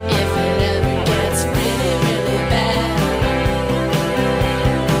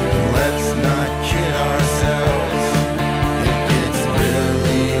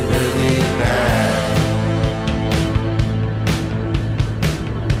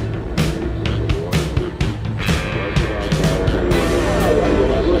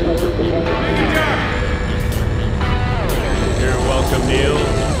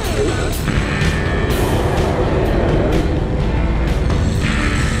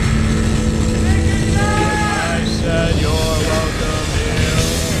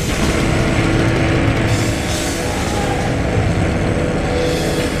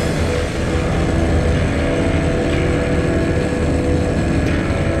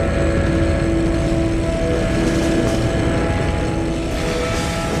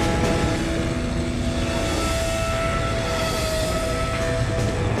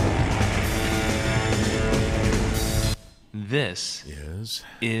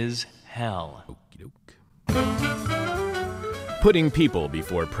is hell. Putting people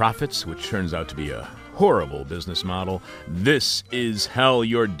before profits, which turns out to be a horrible business model. This is Hell,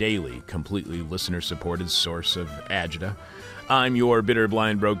 your daily, completely listener-supported source of agita. I'm your bitter,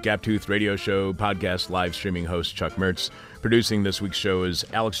 blind, broke, gap-toothed radio show, podcast, live streaming host, Chuck Mertz. Producing this week's show is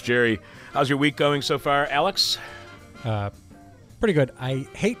Alex Jerry. How's your week going so far, Alex? Pretty good. I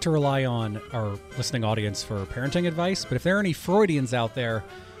hate to rely on our listening audience for parenting advice, but if there are any Freudians out there,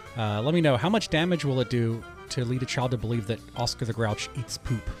 let me know. How much damage will it do to lead a child to believe that Oscar the Grouch eats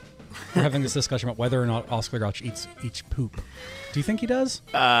poop? We're having this discussion about whether or not Oscar the Grouch eats poop. Do you think he does?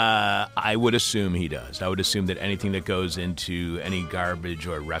 I would assume he does. I would assume that anything that goes into any garbage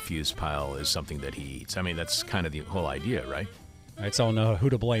or refuse pile is something that he eats. I mean, that's kind of the whole idea, right? All right, so I'll know who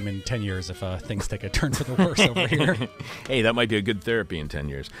to blame in 10 years if things take a turn for the worse over here. Hey, that might be a good therapy in 10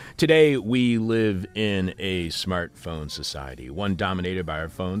 years. Today, we live in a smartphone society, one dominated by our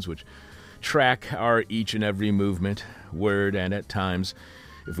phones, which track our each and every movement, word, and at times,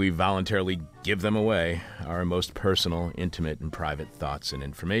 if we voluntarily give them away, our most personal, intimate, and private thoughts and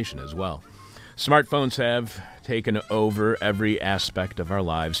information as well. Smartphones have taken over every aspect of our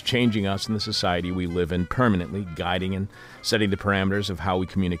lives, changing us in the society we live in permanently, guiding and setting the parameters of how we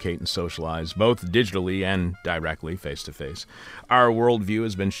communicate and socialize, both digitally and directly, face-to-face. Our worldview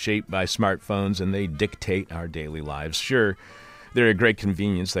has been shaped by smartphones, and they dictate our daily lives. Sure, they're a great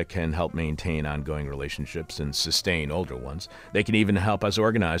convenience that can help maintain ongoing relationships and sustain older ones. They can even help us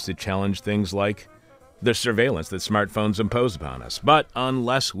organize to challenge things like the surveillance that smartphones impose upon us. But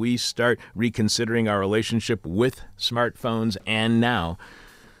unless we start reconsidering our relationship with smartphones, and now,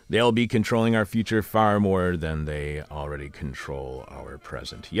 they'll be controlling our future far more than they already control our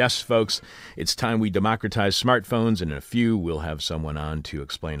present. Yes, folks, it's time we democratize smartphones, and in a few, we'll have someone on to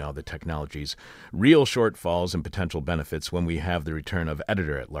explain all the technology's real shortfalls and potential benefits when we have the return of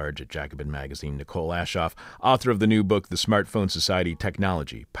editor-at-large at Jacobin Magazine, Nicole Ashoff, author of the new book, The Smartphone Society,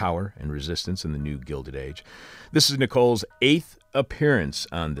 Technology, Power, and Resistance in the New Gilded Age. This is Nicole's 8th appearance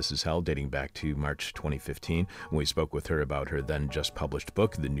on This Is Hell, dating back to March 2015, when we spoke with her about her then just published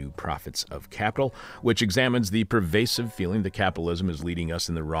book, The New Profits of Capital, which examines the pervasive feeling that capitalism is leading us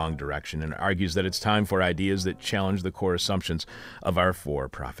in the wrong direction and argues that it's time for ideas that challenge the core assumptions of our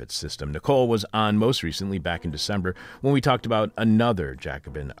for-profit system. Nicole was on most recently back in December when we talked about another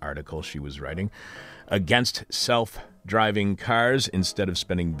Jacobin article she was writing, Against Self-Driving Cars. Instead of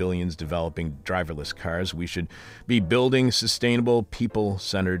spending billions developing driverless cars, we should be building sustainable,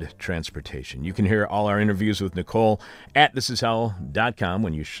 people-centered transportation. You can hear all our interviews with Nicole at thisishell.com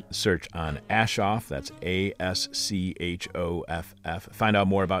when you search on Ashoff. That's ASCHOFF. Find out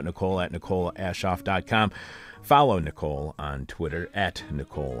more about Nicole at NicoleAshoff.com. Follow Nicole on Twitter at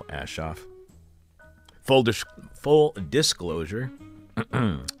Nicole Ashoff. Full disclosure.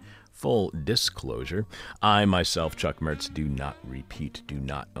 Full disclosure, I myself, Chuck Mertz, do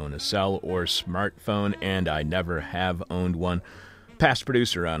not own a cell or smartphone, and I never have owned one. Past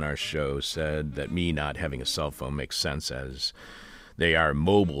producer on our show said that me not having a cell phone makes sense as they are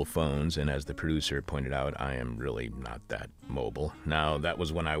mobile phones, and as the producer pointed out, I am really not that mobile. Now, that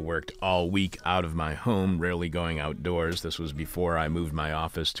was when I worked all week out of my home, rarely going outdoors. This was before I moved my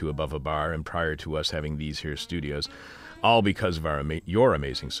office to above a bar and prior to us having these here studios. All because of your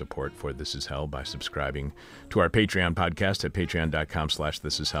amazing support for This Is Hell by subscribing to our Patreon podcast at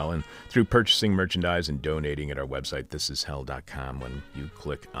patreon.com/thisishell and through purchasing merchandise and donating at our website, thisishell.com, when you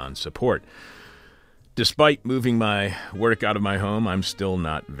click on support. Despite moving my work out of my home, I'm still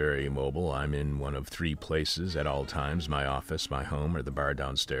not very mobile. I'm in one of 3 places at all times, my office, my home, or the bar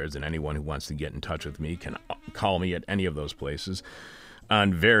downstairs, and anyone who wants to get in touch with me can call me at any of those places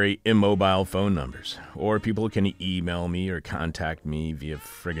on very immobile phone numbers. Or people can email me or contact me via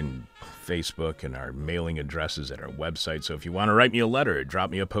friggin' Facebook and our mailing addresses at our website. So if you want to write me a letter or drop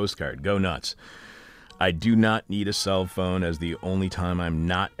me a postcard, go nuts. I do not need a cell phone, as the only time I'm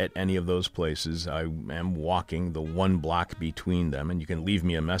not at any of those places, I am walking the 1 block between them, and you can leave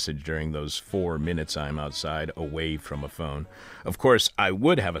me a message during those 4 minutes I'm outside away from a phone. Of course, I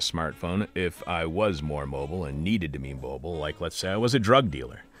would have a smartphone if I was more mobile and needed to be mobile, like let's say I was a drug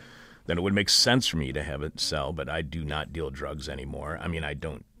dealer. Then it would make sense for me to have a cell, but I do not deal drugs anymore. I mean, I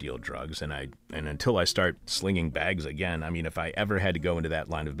don't deal drugs, and until I start slinging bags again, I mean, if I ever had to go into that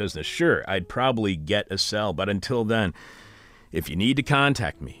line of business, sure, I'd probably get a cell, but until then, if you need to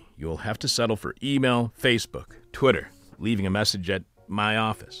contact me, you'll have to settle for email, Facebook, Twitter, leaving a message at my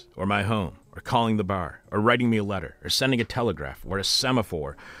office or my home, or calling the bar, or writing me a letter, or sending a telegraph, or a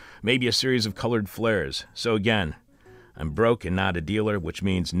semaphore, maybe a series of colored flares. So again, I'm broke and not a dealer, which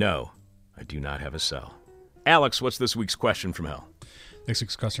means no, I do not have a cell. Alex, what's this week's question from hell? This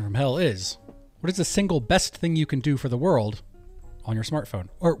week's question from hell is, what is the single best thing you can do for the world on your smartphone?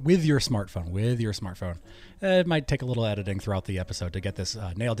 Or with your smartphone. It might take a little editing throughout the episode to get this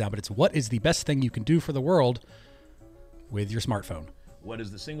nailed down, but it's what is the best thing you can do for the world with your smartphone? What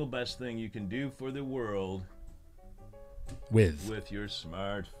is the single best thing you can do for the world with your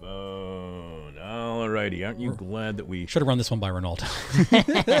smartphone? Alrighty, aren't you glad that we... Should have run this one by Ronaldo.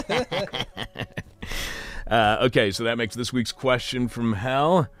 Okay, so that makes this week's question from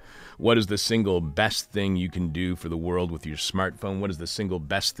hell. What is the single best thing you can do for the world with your smartphone? What is the single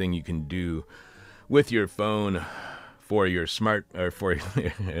best thing you can do with your phone for your smart... or for...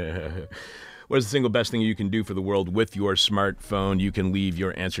 What is the single best thing you can do for the world with your smartphone? You can leave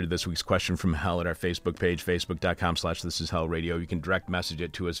your answer to this week's question from hell at our Facebook page, facebook.com/thisishellradio. You can direct message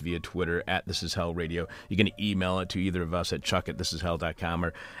it to us via Twitter at thisishellradio. You can email it to either of us at chuck@thisishell.com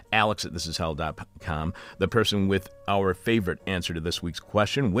or alex@thisishell.com. The person with our favorite answer to this week's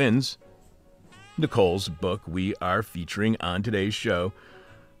question wins Nicole's book we are featuring on today's show,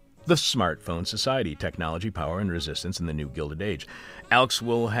 The Smartphone Society, Technology, Power, and Resistance in the New Gilded Age. Alex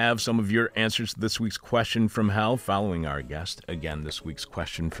will have some of your answers to this week's question from hell following our guest. Again, this week's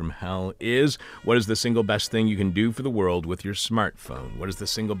question from hell is, what is the single best thing you can do for the world with your smartphone? What is the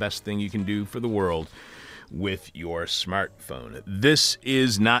single best thing you can do for the world with your smartphone? This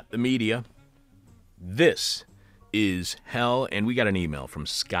is not the media. This is hell. And we got an email from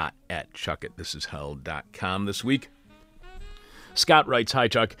Scott at chuck@thisishell.com this week. Scott writes, "Hi,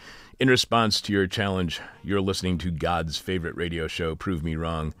 Chuck. In response to your challenge, you're listening to God's favorite radio show, Prove Me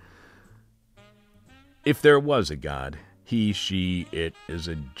Wrong. If there was a God, he, she, it is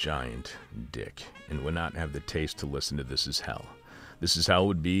a giant dick and would not have the taste to listen to This Is Hell. This Is Hell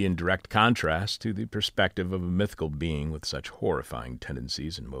would be in direct contrast to the perspective of a mythical being with such horrifying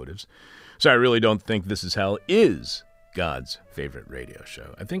tendencies and motives. So I really don't think This Is Hell is God's favorite radio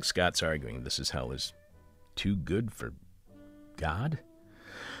show. I think Scott's arguing This Is Hell is too good for God?"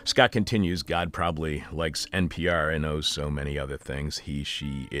 Scott continues, "God probably likes NPR and knows so many other things. He,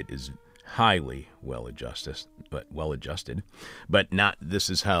 she, it is highly well-adjusted, but not This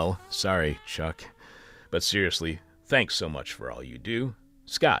Is Hell. Sorry, Chuck. But seriously, thanks so much for all you do.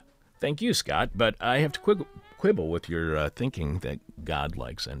 Scott." Thank you, Scott, but I have to quibble with your thinking that God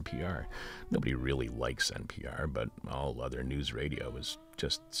likes NPR. Nobody really likes NPR, but all other news radio is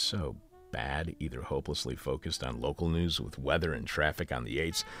just so bad, either hopelessly focused on local news with weather and traffic on the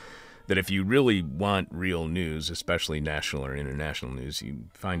 8s, that if you really want real news, especially national or international news, you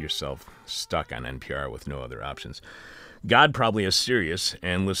find yourself stuck on NPR with no other options. God probably is serious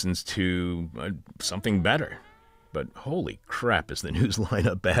and listens to something better. But holy crap, is the news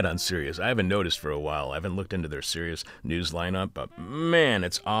lineup bad on Sirius. I haven't noticed for a while. I haven't looked into their Sirius news lineup, but man,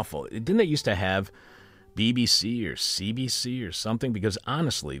 it's awful. Didn't they used to have BBC or CBC or something? Because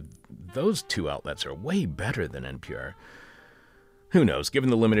honestly, those two outlets are way better than NPR. Who knows? Given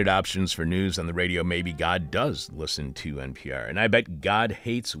the limited options for news on the radio, maybe God does listen to NPR. And I bet God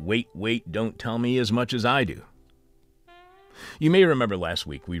hates wait, don't tell me as much as I do. You may remember last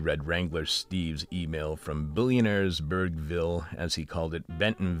week we read Wrangler Steve's email from Billionairesburgville, as he called it,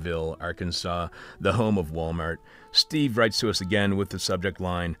 Bentonville, Arkansas, the home of Walmart. Steve writes to us again with the subject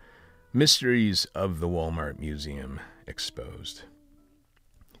line, "Mysteries of the Walmart Museum Exposed."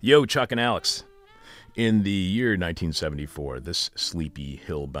 Yo, Chuck and Alex. In the year 1974, this sleepy,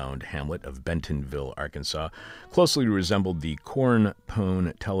 hill-bound hamlet of Bentonville, Arkansas, closely resembled the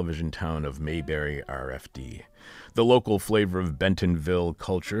corn-pone television town of Mayberry, RFD. The local flavor of Bentonville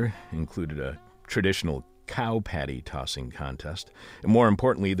culture included a traditional cow patty tossing contest, and more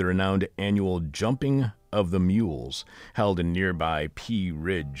importantly, the renowned annual Jumping of the Mules, held in nearby Pea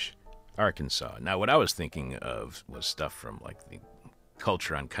Ridge, Arkansas. Now, what I was thinking of was stuff from, like, the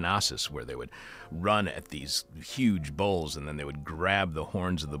culture on Canassus, where they would run at these huge bulls and then they would grab the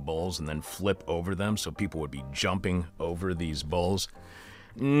horns of the bulls and then flip over them, so people would be jumping over these bulls.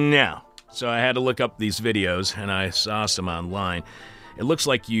 No. So I had to look up these videos, and I saw some online. It looks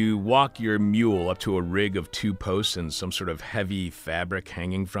like you walk your mule up to a rig of 2 posts and some sort of heavy fabric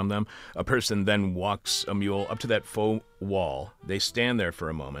hanging from them. A person then walks a mule up to that faux wall. They stand there for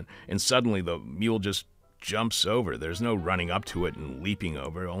a moment, and suddenly the mule just jumps over. There's no running up to it and leaping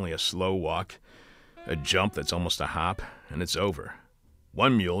over, only a slow walk, a jump that's almost a hop, and it's over.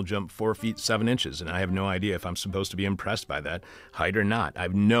 One mule jumped 4 feet 7 inches, and I have no idea if I'm supposed to be impressed by that height or not. I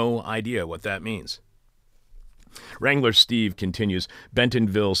have no idea what that means. Wrangler Steve continues,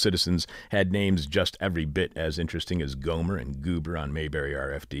 Bentonville citizens had names just every bit as interesting as Gomer and Goober on Mayberry,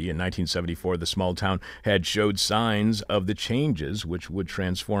 RFD. In 1974, the small town had showed signs of the changes which would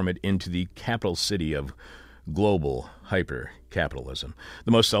transform it into the capital city of global hyper-capitalism.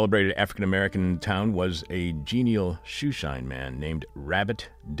 The most celebrated African-American in town was a genial shoeshine man named Rabbit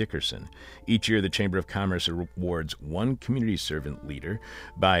Dickerson. Each year, the Chamber of Commerce awards one community servant leader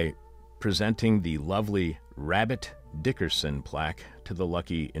by presenting the lovely Rabbit Dickerson plaque to the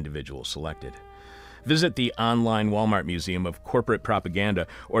lucky individual selected. Visit the online Walmart Museum of Corporate Propaganda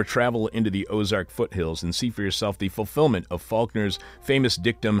or travel into the Ozark foothills and see for yourself the fulfillment of Faulkner's famous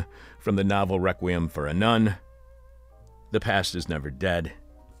dictum from the novel Requiem for a Nun: "The past is never dead.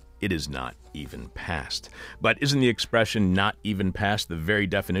 It is not even past." But isn't the expression "not even past" the very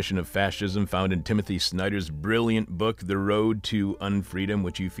definition of fascism found in Timothy Snyder's brilliant book, The Road to Unfreedom,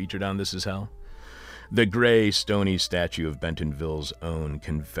 which you featured on This Is Hell? The gray, stony statue of Bentonville's own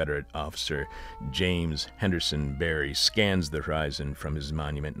Confederate officer, James Henderson Barry, scans the horizon from his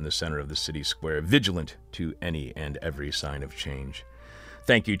monument in the center of the city square, vigilant to any and every sign of change.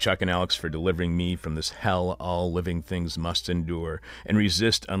 Thank you, Chuck and Alex, for delivering me from this hell all living things must endure and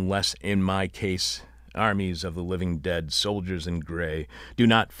resist unless, in my case, armies of the living dead, soldiers in gray, do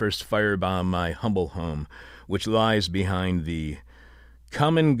not first firebomb my humble home, which lies behind the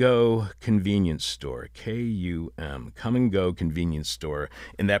Come and Go Convenience Store, K-U-M, Come and Go Convenience Store,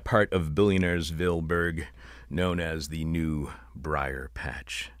 in that part of Billionairesvilleburg known as the New Briar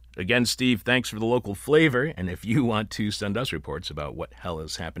Patch. Again, Steve, thanks for the local flavor, and if you want to send us reports about what hell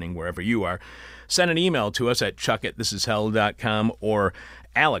is happening wherever you are, send an email to us at chuck@thisishell.com or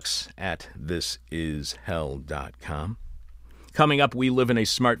alex@thisishell.com. Coming up, we live in a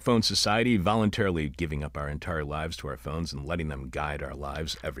smartphone society, voluntarily giving up our entire lives to our phones and letting them guide our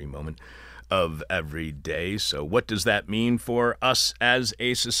lives every moment of every day. So what does that mean for us as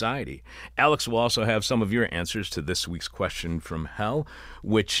a society? Alex will also have some of your answers to this week's question from hell,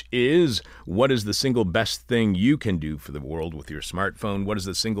 which is, what is the single best thing you can do for the world with your smartphone? What is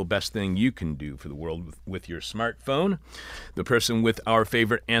the single best thing you can do for the world with your smartphone? The person with our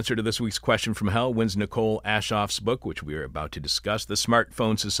favorite answer to this week's question from hell wins Nicole Ashoff's book, which we are about to discuss, The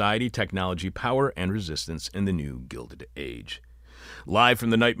Smartphone Society, Technology, Power, and Resistance in the New Gilded Age. Live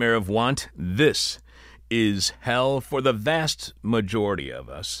from the Nightmare of Want, this is hell for the vast majority of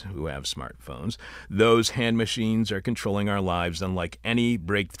us who have smartphones. Those hand machines are controlling our lives unlike any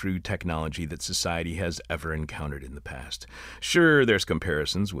breakthrough technology that society has ever encountered in the past. Sure, there's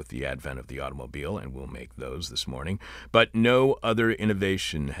comparisons with the advent of the automobile, and we'll make those this morning, but no other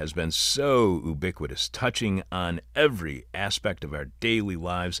innovation has been so ubiquitous, touching on every aspect of our daily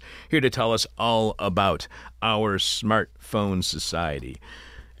lives. Here to tell us all about our smartphone society,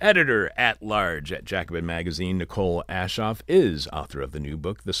 Editor-at-Large at Jacobin Magazine, Nicole Ashoff, is author of the new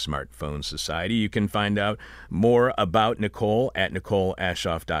book, The Smartphone Society. You can find out more about Nicole at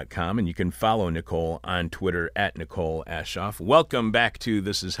NicoleAshoff.com, and you can follow Nicole on Twitter at Nicole Ashoff. Welcome back to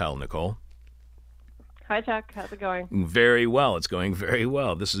This Is Hell, Nicole. Hi, Chuck. How's it going? Very well. It's going very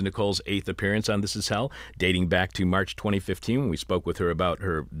well. This is Nicole's 8th appearance on This Is Hell, dating back to March 2015 when we spoke with her about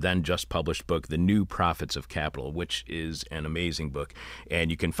her then just published book, The New Profits of Capital, which is an amazing book.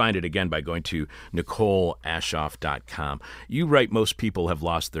 And you can find it again by going to NicoleAshoff.com. You write most people have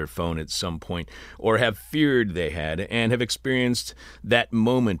lost their phone at some point or have feared they had and have experienced that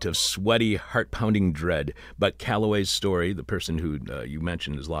moment of sweaty, heart-pounding dread. But Calloway's story, the person who you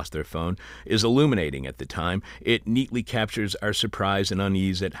mentioned has lost their phone, is illuminating at the time. It neatly captures our surprise and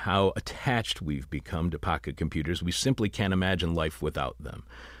unease at how attached we've become to pocket computers. We simply can't imagine life without them.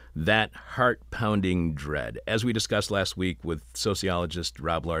 That heart-pounding dread. As we discussed last week with sociologist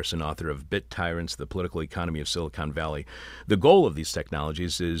Rob Larson, author of Bit Tyrants, The Political Economy of Silicon Valley, the goal of these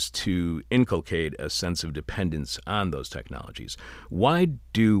technologies is to inculcate a sense of dependence on those technologies. Why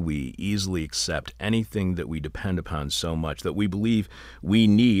do we easily accept anything that we depend upon so much that we believe we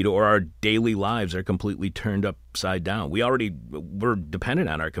need, or our daily lives are completely turned upside down? We're dependent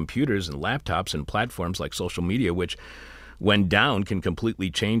on our computers and laptops and platforms like social media, which when down, can completely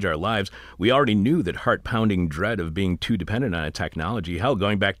change our lives. We already knew that heart-pounding dread of being too dependent on a technology, hell,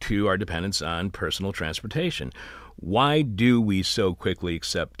 going back to our dependence on personal transportation. Why do we so quickly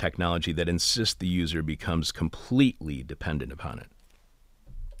accept technology that insists the user becomes completely dependent upon it?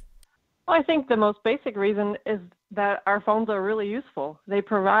 Well, I think the most basic reason is that our phones are really useful. They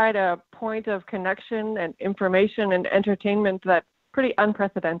provide a point of connection and information and entertainment that's pretty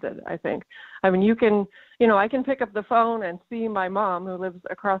unprecedented, I think. I mean, I can pick up the phone and see my mom who lives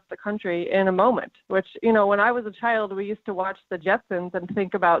across the country in a moment, which, when I was a child, we used to watch the Jetsons and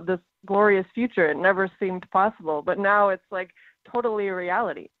think about this glorious future. It never seemed possible, but now it's like totally a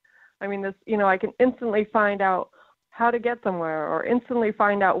reality. I mean, I can instantly find out how to get somewhere or instantly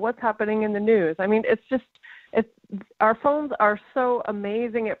find out what's happening in the news. I mean, our phones are so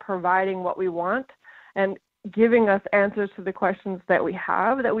amazing at providing what we want. And giving us answers to the questions that we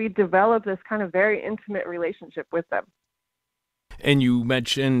have, that we develop this kind of very intimate relationship with them. And you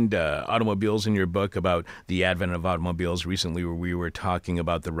mentioned automobiles in your book, about the advent of automobiles. Recently, we were talking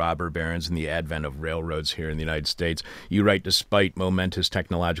about the robber barons and the advent of railroads here in the United States. You write, despite momentous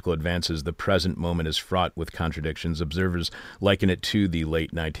technological advances, the present moment is fraught with contradictions. Observers liken it to the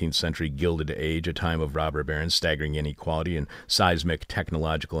late 19th century Gilded Age, a time of robber barons, staggering inequality, and seismic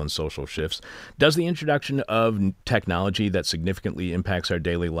technological and social shifts. Does the introduction of technology that significantly impacts our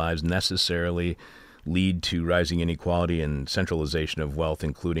daily lives necessarily lead to rising inequality and centralization of wealth,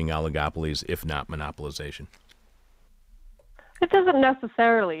 including oligopolies, if not monopolization? It doesn't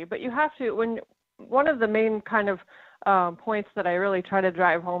necessarily, but you have to, one of the main kind of points that I really try to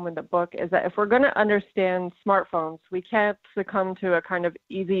drive home in the book is that if we're going to understand smartphones, we can't succumb to a kind of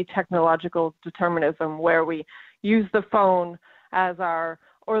easy technological determinism where we use the phone as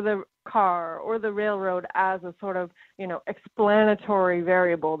or the car or the railroad as a sort of, explanatory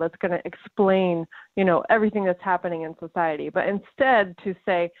variable that's going to explain, everything that's happening in society. But instead to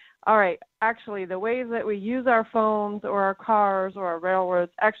say, all right, actually the ways that we use our phones or our cars or our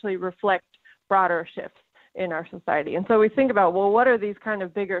railroads actually reflect broader shifts in our society. And so we think about, well, what are these kind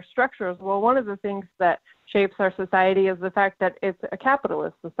of bigger structures? Well, one of the things that shapes our society is the fact that it's a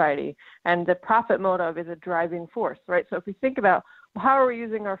capitalist society, and the profit motive is a driving force, right? So if we think about how are we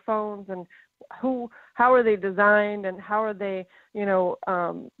using our phones, and how are they designed, and how are they,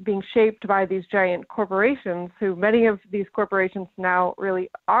 being shaped by these giant corporations, who many of these corporations now really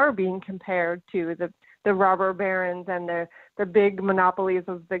are being compared to the robber barons and the big monopolies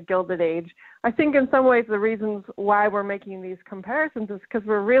of the Gilded Age. I think in some ways the reasons why we're making these comparisons is because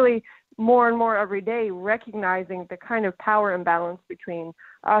we're really more and more every day recognizing the kind of power imbalance between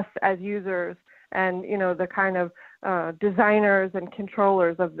us as users and, the kind of designers and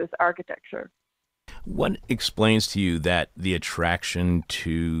controllers of this architecture. What explains to you that the attraction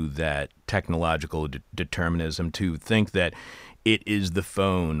to that technological determinism, to think that it is the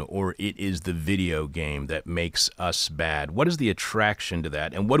phone or it is the video game that makes us bad? What is the attraction to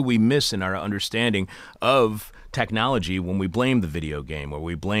that? And what do we miss in our understanding of technology when we blame the video game or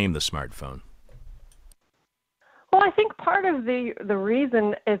we blame the smartphone? Well, I think part of the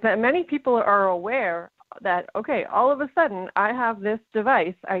reason is that many people are aware that, okay, all of a sudden I have this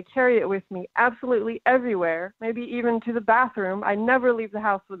device. I carry it with me absolutely everywhere, maybe even to the bathroom. I never leave the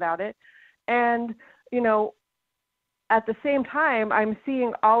house without it. And, at the same time, I'm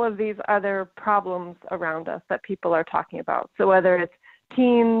seeing all of these other problems around us that people are talking about. So whether it's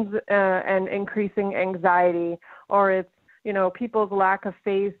teens and increasing anxiety, or it's, people's lack of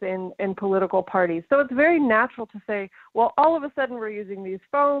faith in political parties. So it's very natural to say, well, all of a sudden we're using these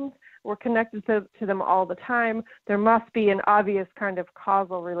phones, we're connected to them all the time. There must be an obvious kind of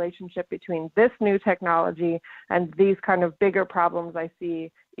causal relationship between this new technology and these kind of bigger problems I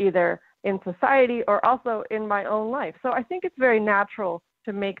see either in society or also in my own life. So I think it's very natural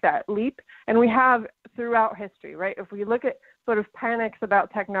to make that leap. And we have throughout history, right? If we look at sort of panics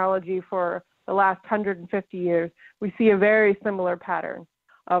about technology for the last 150 years, we see a very similar pattern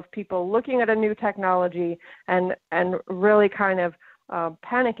of people looking at a new technology and really kind of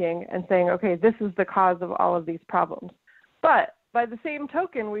panicking and saying, okay, this is the cause of all of these problems. But by the same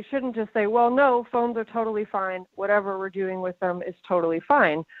token, we shouldn't just say, well, no, phones are totally fine. Whatever we're doing with them is totally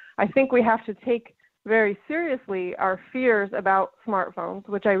fine. I think we have to take very seriously our fears about smartphones,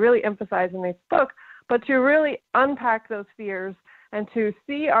 which I really emphasize in this book, but to really unpack those fears and to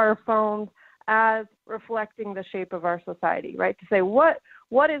see our phones as reflecting the shape of our society, right? To say, what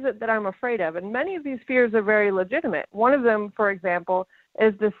is it that I'm afraid of? And many of these fears are very legitimate. One of them, for example,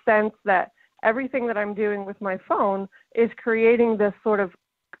 is the sense that everything that I'm doing with my phone is creating this sort of,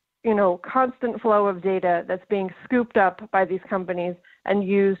 constant flow of data that's being scooped up by these companies and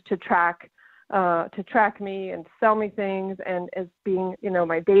used to track me and sell me things, and is being,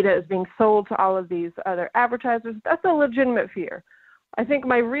 my data is being sold to all of these other advertisers. That's a legitimate fear. I think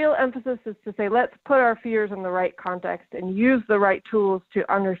my real emphasis is to say, let's put our fears in the right context and use the right tools to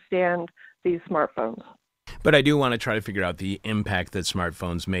understand these smartphones. But I do want to try to figure out the impact that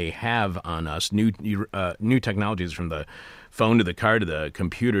smartphones may have on us. New technologies, from the phone to the car to the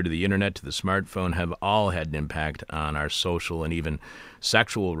computer to the internet to the smartphone, have all had an impact on our social and even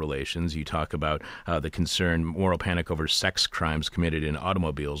sexual relations. You talk about the concern, moral panic over sex crimes committed in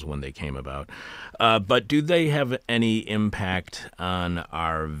automobiles when they came about. But do they have any impact on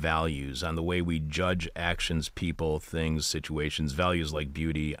our values, on the way we judge actions, people, things, situations, values like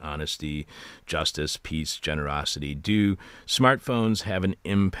beauty, honesty, justice, peace, generosity? Do smartphones have an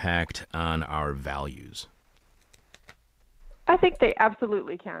impact on our values? I think they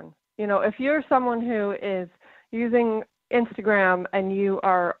absolutely can. if you're someone who is using Instagram and you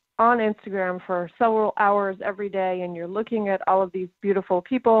are on Instagram for several hours every day and you're looking at all of these beautiful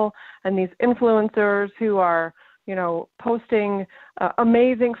people and these influencers who are, posting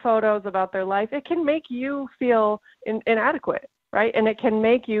amazing photos about their life, it can make you feel inadequate, right? And it can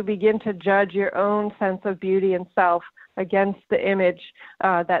make you begin to judge your own sense of beauty and self against the image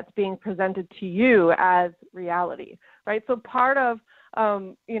that's being presented to you as reality, right? So part of,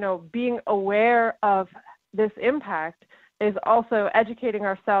 being aware of this impact is also educating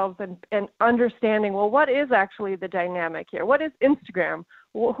ourselves and understanding, well, what is actually the dynamic here? What is Instagram?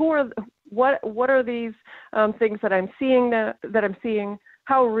 What are these things that I'm seeing?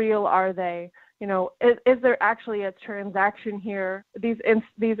 How real are they? Is there actually a transaction here? These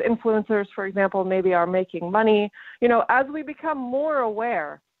influencers, for example, maybe are making money. As we become more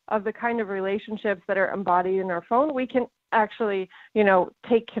aware of the kind of relationships that are embodied in our phone, we can actually,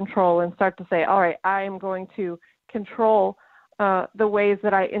 take control and start to say, all right, I am going to control the ways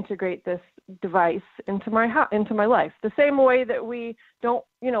that I integrate this device into my life. The same way that we don't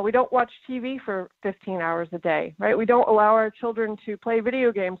watch TV for 15 hours a day, right? We don't allow our children to play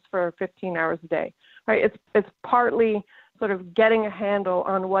video games for 15 hours a day, right? It's partly sort of getting a handle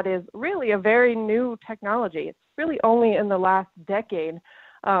on what is really a very new technology. It's really only in the last decade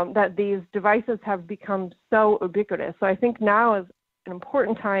that these devices have become so ubiquitous. So I think now is an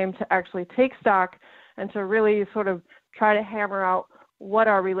important time to actually take stock and to really sort of try to hammer out what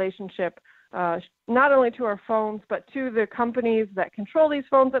our relationship, not only to our phones, but to the companies that control these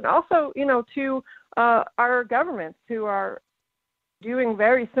phones, and also, to our governments who are doing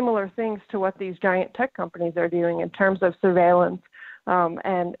very similar things to what these giant tech companies are doing in terms of surveillance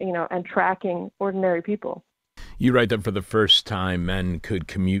and tracking ordinary people. You write that for the first time, men could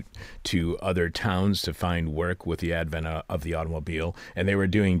commute to other towns to find work with the advent of the automobile, and they were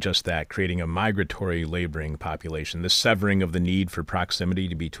doing just that, creating a migratory laboring population. The severing of the need for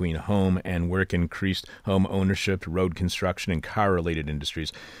proximity between home and work increased home ownership, road construction, and car-related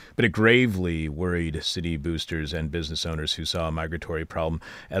industries. But it gravely worried city boosters and business owners who saw a migratory problem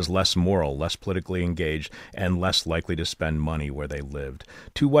as less moral, less politically engaged, and less likely to spend money where they lived.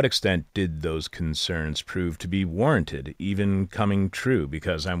 To what extent did those concerns prove to be warranted, even coming true?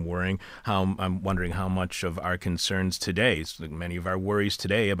 Because I'm wondering how much of our concerns today, many of our worries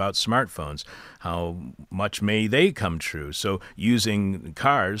today about smartphones, how much may they come true? So using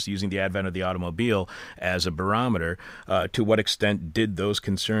the advent of the automobile as a barometer, to what extent did those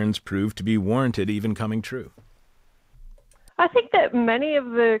concerns prove to be warranted, even coming true? I think that many of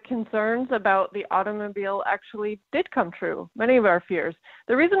the concerns about the automobile actually did come true, many of our fears.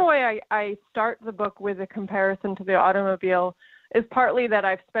 The reason why I start the book with a comparison to the automobile is partly that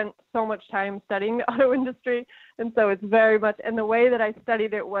I've spent so much time studying the auto industry, and so it's very much, and the way that I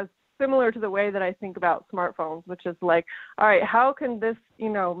studied it was similar to the way that I think about smartphones, which is like, all right, how can this,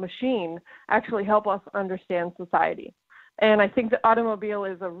 machine actually help us understand society? And I think the automobile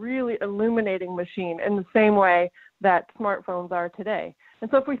is a really illuminating machine in the same way that smartphones are today.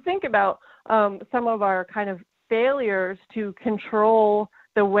 And so if we think about some of our kind of failures to control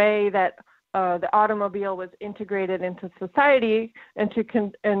the way that the automobile was integrated into society, and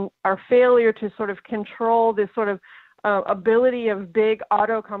our failure to sort of control this sort of ability of big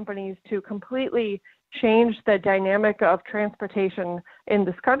auto companies to completely change the dynamic of transportation in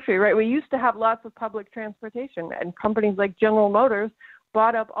this country, right? We used to have lots of public transportation, and companies like General Motors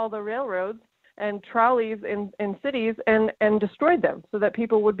bought up all the railroads and trolleys in cities and destroyed them so that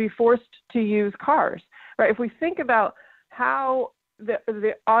people would be forced to use cars, right? If we think about how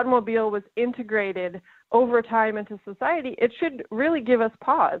the automobile was integrated over time into society, it should really give us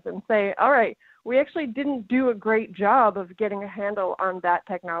pause and say, all right, we actually didn't do a great job of getting a handle on that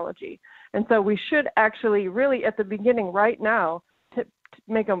technology. And so we should actually really at the beginning right now to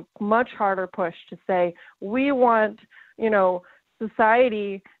make a much harder push to say, we want,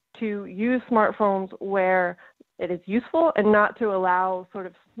 society to use smartphones where it is useful and not to allow sort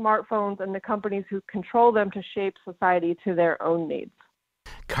of smartphones and the companies who control them to shape society to their own needs.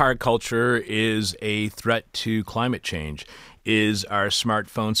 Car culture is a threat to climate change. Is our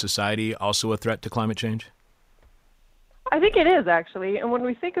smartphone society also a threat to climate change? I think it is, actually. And when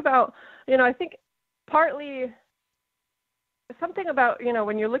we think about, I think partly something about,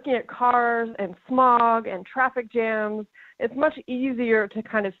 when you're looking at cars and smog and traffic jams, it's much easier to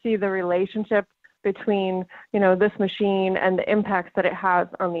kind of see the relationship between, this machine and the impacts that it has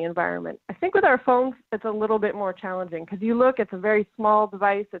on the environment. I think with our phones, it's a little bit more challenging because you look, it's a very small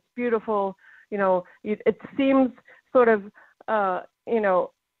device, it's beautiful, it seems sort of,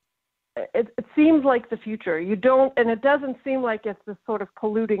 it seems like the future. And it doesn't seem like it's this sort of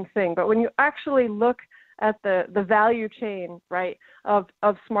polluting thing. But when you actually look at the value chain, right, of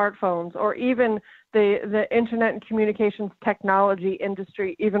smartphones, or even the internet and communications technology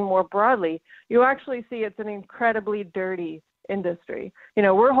industry even more broadly, you actually see it's an incredibly dirty industry.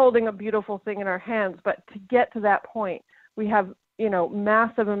 We're holding a beautiful thing in our hands, but to get to that point, we have,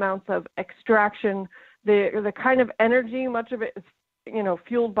 massive amounts of extraction, the kind of energy, much of it is,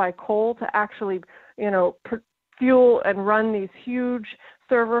 fueled by coal to actually, fuel and run these huge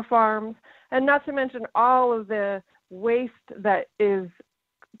server farms, and not to mention all of the waste that is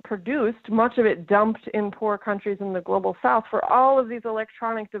produced, much of it dumped in poor countries in the global south for all of these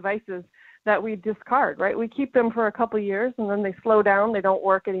electronic devices that we discard, right? We keep them for a couple of years and then they slow down, they don't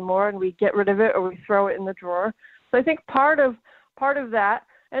work anymore, and we get rid of it or we throw it in the drawer. So I think part of that,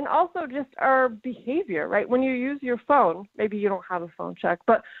 and also just our behavior, right? When you use your phone, maybe you don't have a phone check,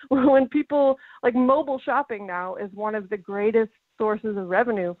 but when people, like mobile shopping now is one of the greatest sources of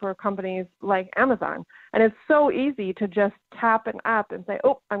revenue for companies like Amazon. And it's so easy to just tap an app and say,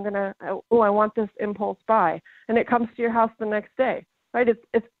 I want this impulse buy. And it comes to your house the next day, right?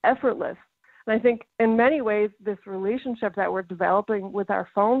 It's effortless. And I think in many ways, this relationship that we're developing with our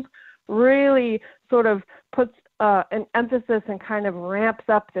phones really sort of puts an emphasis and kind of ramps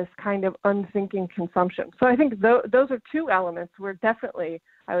up this kind of unthinking consumption. So I think those are two elements where definitely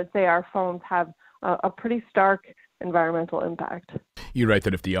I would say our phones have a pretty stark environmental impact. You write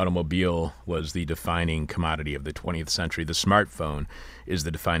that if the automobile was the defining commodity of the 20th century, the smartphone is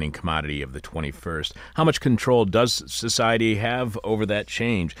the defining commodity of the 21st. How much control does society have over that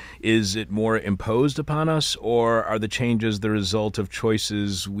change? Is it more imposed upon us, or are the changes the result of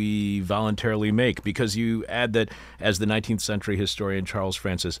choices we voluntarily make? Because you add that, as the 19th century historian Charles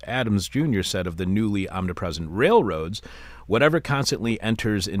Francis Adams Jr. said of the newly omnipresent railroads, whatever constantly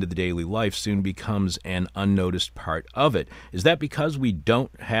enters into the daily life soon becomes an unnoticed part of it. Is that because we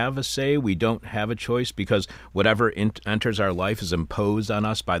don't have a say, we don't have a choice, because whatever enters our life is imposed on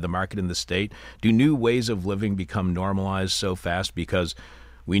us by the market and the state? Do new ways of living become normalized so fast because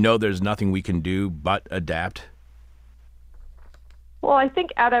we know there's nothing we can do but adapt? Well, I think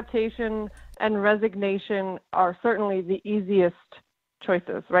adaptation and resignation are certainly the easiest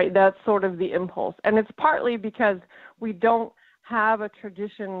choices, right? That's sort of the impulse. And it's partly because we don't have a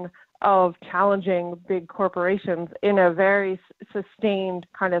tradition of challenging big corporations in a very sustained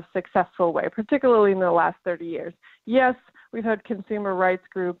kind of successful way, particularly in the last 30 years. Yes, we've had consumer rights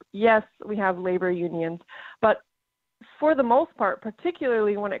group. Yes, we have labor unions. But for the most part,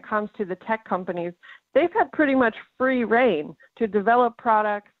 particularly when it comes to the tech companies, they've had pretty much free reign to develop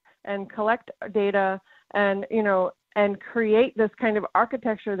products and collect data and, and create this kind of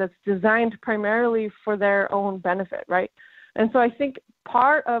architecture that's designed primarily for their own benefit, right? And so I think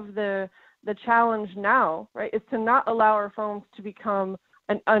part of the challenge now, right, is to not allow our phones to become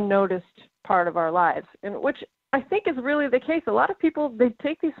an unnoticed part of our lives, and which I think is really the case. A lot of people, they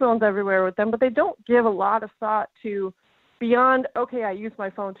take these phones everywhere with them, but they don't give a lot of thought to beyond, okay, I use my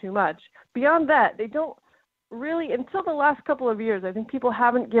phone too much. Beyond that, they don't really, until the last couple of years, I think people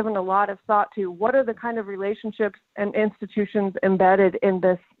haven't given a lot of thought to what are the kind of relationships and institutions embedded in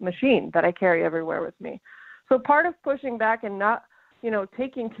this machine that I carry everywhere with me. So part of pushing back and not,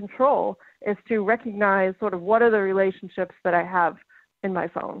 taking control is to recognize sort of what are the relationships that I have in my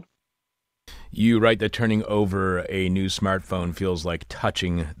phone. You write that turning over a new smartphone feels like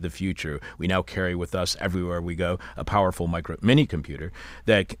touching the future. We now carry with us everywhere we go a powerful mini computer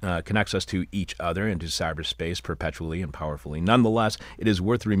that connects us to each other and to cyberspace perpetually and powerfully. Nonetheless, it is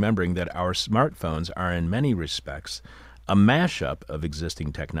worth remembering that our smartphones are in many respects a mashup of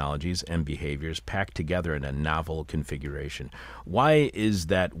existing technologies and behaviors packed together in a novel configuration. Why is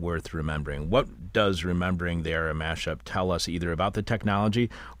that worth remembering? What does remembering they are a mashup tell us either about the technology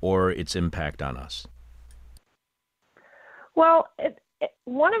or its impact on us? Well,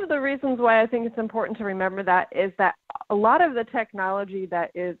 one of the reasons why I think it's important to remember that is that a lot of the technology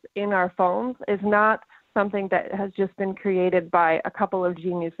that is in our phones is not something that has just been created by a couple of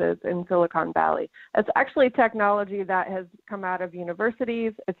geniuses in Silicon Valley. It's actually technology that has come out of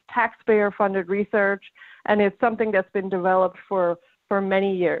universities, it's taxpayer-funded research, and it's something that's been developed for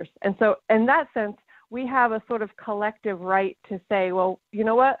many years. And so in that sense, we have a sort of collective right to say, well, you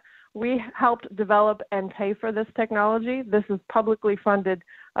know what? We helped develop and pay for this technology. This is publicly funded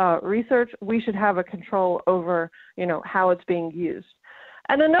research. We should have a control over, how it's being used.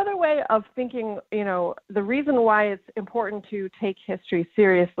 And another way of thinking, the reason why it's important to take history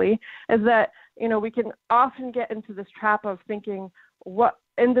seriously is that, we can often get into this trap of thinking what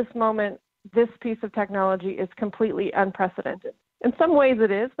in this moment, this piece of technology is completely unprecedented. In some ways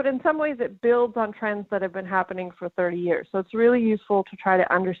it is, but in some ways it builds on trends that have been happening for 30 years. So it's really useful to try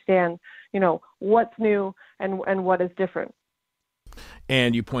to understand, what's new and what is different.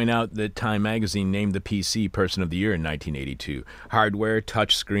 And you point out that Time magazine named the PC Person of the Year in 1982. Hardware,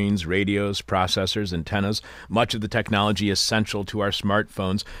 touch screens, radios, processors, antennas, much of the technology essential to our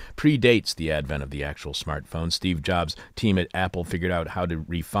smartphones predates the advent of the actual smartphone. Steve Jobs' team at Apple figured out how to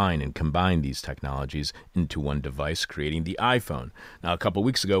refine and combine these technologies into one device, creating the iPhone. Now, a couple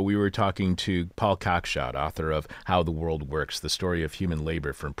weeks ago, we were talking to Paul Cockshott, author of How the World Works, the story of human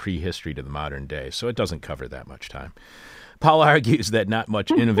labor from prehistory to the modern day, so it doesn't cover that much time. Paul argues that not much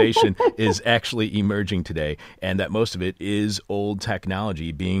innovation is actually emerging today, and that most of it is old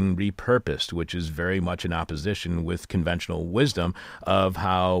technology being repurposed, which is very much in opposition with conventional wisdom of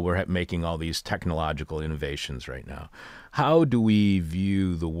how we're making all these technological innovations right now. How do we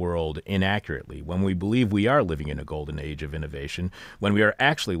view the world inaccurately when we believe we are living in a golden age of innovation, when we are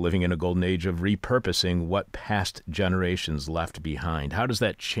actually living in a golden age of repurposing what past generations left behind? How does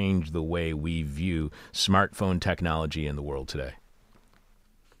that change the way we view smartphone technology in the world today?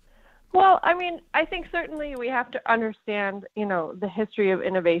 Well, I think certainly we have to understand, the history of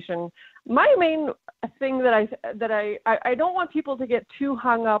innovation. My main thing that I don't want people to get too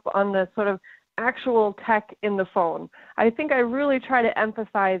hung up on the sort of actual tech in the phone. I think I really try to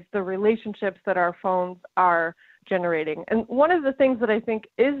emphasize the relationships that our phones are generating. And one of the things that I think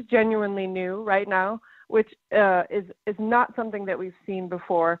is genuinely new right now, which is not something that we've seen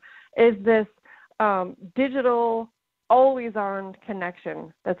before, is this digital, always-on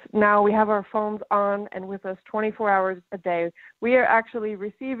connection. That's now we have our phones on and with us 24 hours a day. We are actually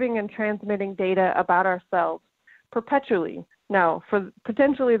receiving and transmitting data about ourselves perpetually now for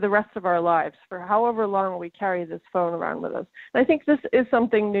potentially the rest of our lives, for however long we carry this phone around with us. And I think this is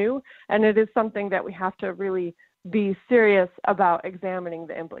something new, and it is something that we have to really be serious about examining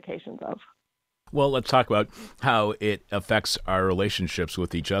the implications of. Well, let's talk about how it affects our relationships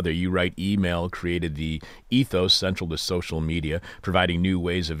with each other. You write email created the ethos central to social media, providing new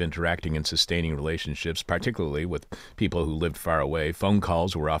ways of interacting and sustaining relationships, particularly with people who lived far away. Phone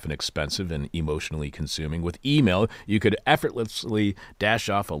calls were often expensive and emotionally consuming. With email, you could effortlessly dash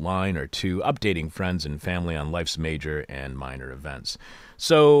off a line or two, updating friends and family on life's major and minor events.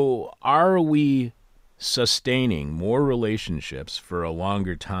 So are we sustaining more relationships for a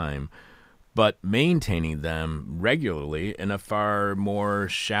longer time, but maintaining them regularly in a far more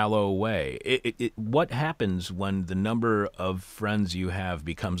shallow way? What happens when the number of friends you have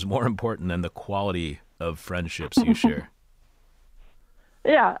becomes more important than the quality of friendships you share?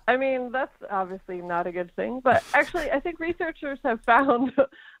 Yeah, that's obviously not a good thing. But actually, I think researchers have found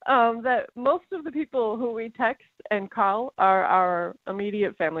that most of the people who we text and call are our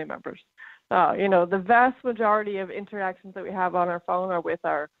immediate family members. The vast majority of interactions that we have on our phone are with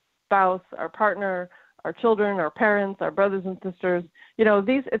our spouse, our partner, our children, our parents, our brothers and sisters.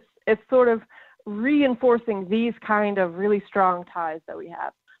 It's sort of reinforcing these kind of really strong ties that we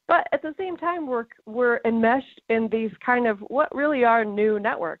have. But at the same time, we're enmeshed in these kind of what really are new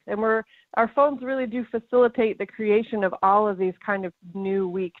networks, and our phones really do facilitate the creation of all of these kind of new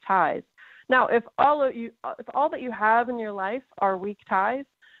weak ties. Now, if all that you have in your life are weak ties,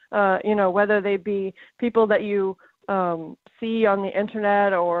 whether they be people that you see on the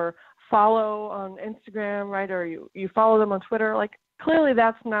internet or follow on Instagram, right? Or you follow them on Twitter. Like, clearly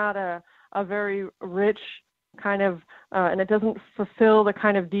that's not a very rich kind of, and it doesn't fulfill the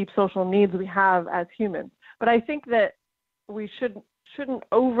kind of deep social needs we have as humans. But I think that we shouldn't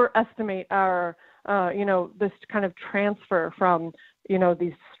overestimate our, this kind of transfer from,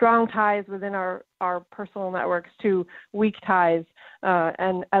 these strong ties within our personal networks to weak ties,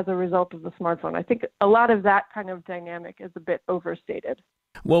 and as a result of the smartphone. I think a lot of that kind of dynamic is a bit overstated.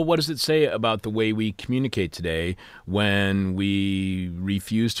 Well, what does it say about the way we communicate today when we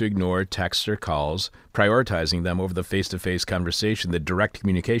refuse to ignore texts or calls, prioritizing them over the face-to-face conversation, the direct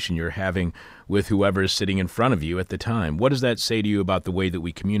communication you're having with whoever is sitting in front of you at the time? What does that say to you about the way that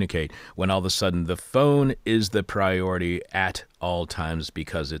we communicate when all of a sudden the phone is the priority at all times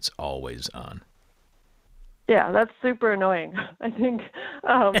because it's always on? Yeah, that's super annoying. I think,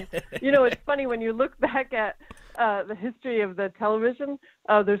 it's funny when you look back at the history of the television.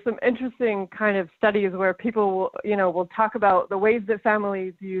 There's some interesting kind of studies where people will talk about the ways that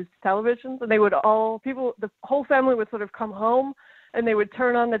families used televisions, and the whole family would sort of come home and they would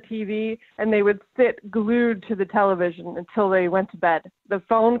turn on the TV and they would sit glued to the television until they went to bed. The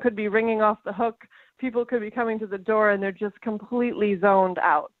phone could be ringing off the hook. People could be coming to the door and they're just completely zoned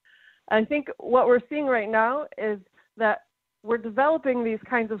out. I think what we're seeing right now is that we're developing these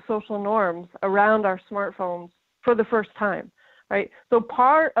kinds of social norms around our smartphones for the first time. right? So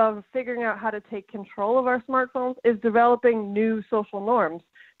part of figuring out how to take control of our smartphones is developing new social norms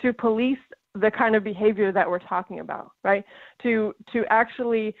to police the kind of behavior that we're talking about, right? To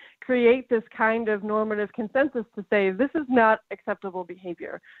actually create this kind of normative consensus to say, this is not acceptable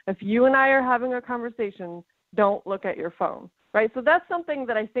behavior. If you and I are having a conversation, don't look at your phone, right? So that's something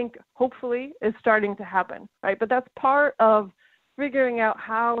that I think hopefully is starting to happen, right? But that's part of figuring out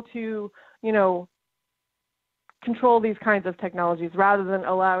how to, control these kinds of technologies rather than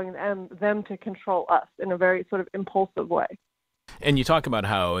allowing them to control us in a very sort of impulsive way. And you talk about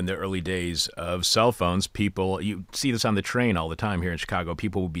how in the early days of cell phones, you see this on the train all the time here in Chicago,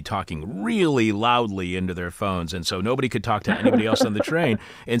 people would be talking really loudly into their phones. And so nobody could talk to anybody else on the train.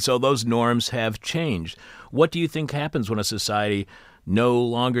 And so those norms have changed. What do you think happens when a society no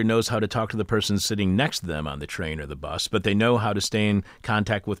longer knows how to talk to the person sitting next to them on the train or the bus, but they know how to stay in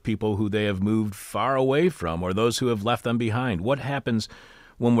contact with people who they have moved far away from or those who have left them behind? What happens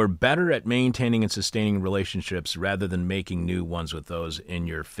when we're better at maintaining and sustaining relationships rather than making new ones with those in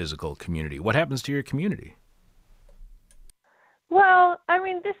your physical community? What happens to your community? Well, I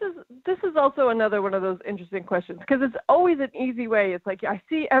mean, this is also another one of those interesting questions because it's always an easy way. It's like I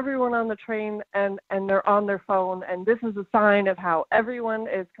see everyone on the train and they're on their phone, and this is a sign of how everyone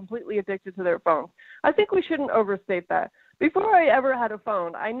is completely addicted to their phones. I think we shouldn't overstate that. Before I ever had a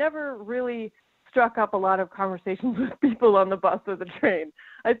phone, I never really struck up a lot of conversations with people on the bus or the train.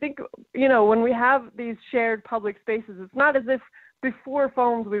 I think, when we have these shared public spaces, it's not as if before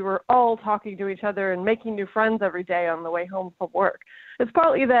phones we were all talking to each other and making new friends every day on the way home from work. It's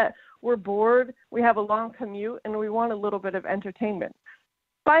partly that we're bored, we have a long commute, and we want a little bit of entertainment.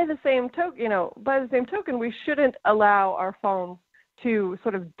 By the same token, we shouldn't allow our phones to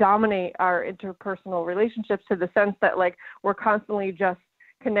sort of dominate our interpersonal relationships to the sense that we're constantly just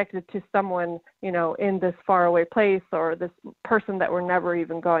connected to someone, in this faraway place or this person that we're never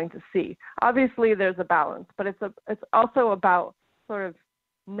even going to see. Obviously, there's a balance, but it's also about sort of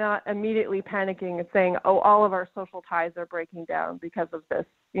not immediately panicking and saying, oh, all of our social ties are breaking down because of this,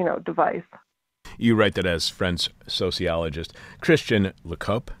 device. You write that as French sociologist Christian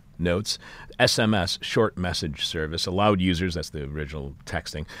Lecoq notes, SMS, short message service, allowed users, that's the original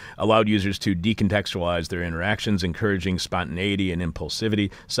texting, allowed users to decontextualize their interactions, encouraging spontaneity and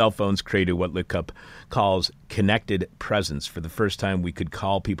impulsivity. Cell phones created what Lecoq calls connected presence. For the first time, we could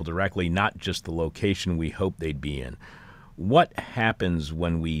call people directly, not just the location we hoped they'd be in. What happens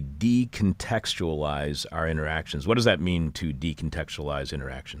when we decontextualize our interactions? What does that mean to decontextualize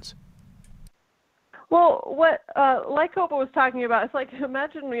interactions? Well, what Lecoq was talking about, it's like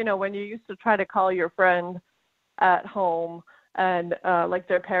imagine, when you used to try to call your friend at home and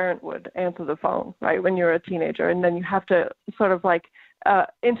their parent would answer the phone, right, when you're a teenager, and then you have to sort of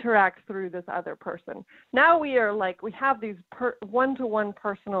interact through this other person. Now we have these one-to-one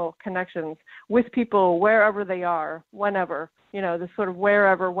personal connections with people wherever they are, whenever, this sort of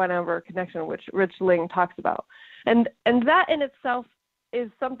wherever, whenever connection, which Rich Ling talks about. And that in itself is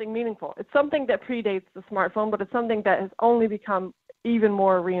something meaningful. It's something that predates the smartphone, but it's something that has only become even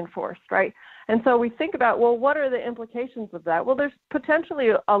more reinforced, right? And so we think about, well, what are the implications of that? Well, there's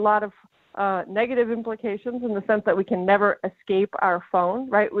potentially a lot of negative implications in the sense that we can never escape our phone,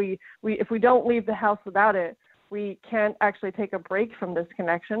 right? If we don't leave the house without it, we can't actually take a break from this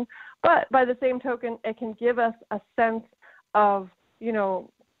connection. But by the same token, it can give us a sense of,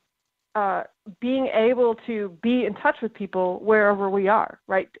 being able to be in touch with people wherever we are,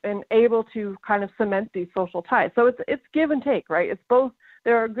 right, and able to kind of cement these social ties. So it's give and take, right? It's both.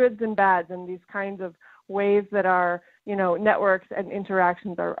 There are goods and bads in these kinds of ways that our networks and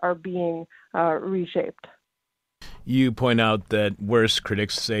interactions are being reshaped. You point out that worse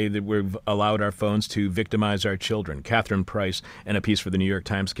critics say that we've allowed our phones to victimize our children. Catherine Price, in a piece for the New York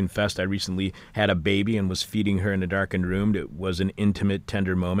Times, confessed, I recently had a baby and was feeding her in a darkened room. It was an intimate,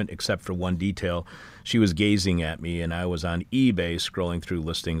 tender moment, except for one detail. She was gazing at me, and I was on eBay scrolling through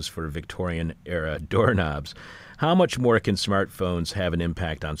listings for Victorian-era doorknobs. How much more can smartphones have an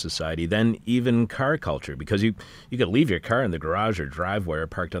impact on society than even car culture? Because you could leave your car in the garage or driveway or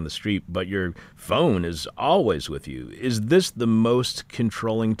parked on the street, but your phone is always with you. Is this the most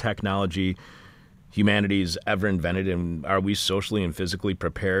controlling technology humanity's ever invented, and are we socially and physically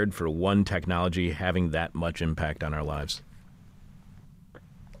prepared for one technology having that much impact on our lives?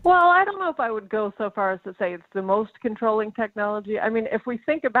 Well, I don't know if I would go so far as to say it's the most controlling technology. I mean, if we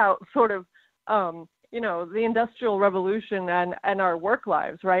think about sort of the Industrial Revolution and our work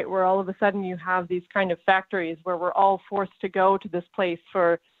lives, right, where all of a sudden you have these kind of factories where we're all forced to go to this place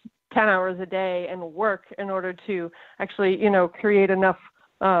for 10 hours a day and work in order to actually, create enough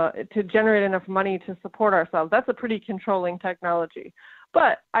to generate enough money to support ourselves. That's a pretty controlling technology.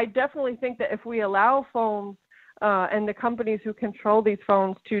 But I definitely think that if we allow phones and the companies who control these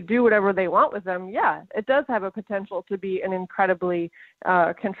phones to do whatever they want with them, yeah, it does have a potential to be an incredibly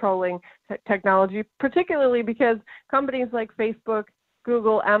controlling technology, particularly because companies like Facebook,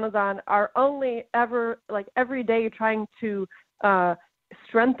 Google, Amazon are only every day trying to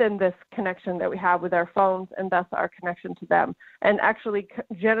strengthen this connection that we have with our phones and thus our connection to them, and actually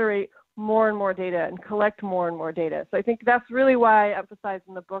generate more and more data and collect more and more data. So I think that's really why I emphasize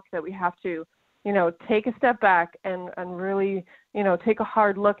in the book that we have to, take a step back and really, take a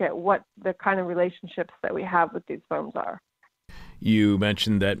hard look at what the kind of relationships that we have with these phones are. You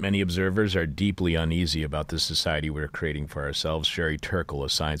mentioned that many observers are deeply uneasy about the society we're creating for ourselves. Sherry Turkle, a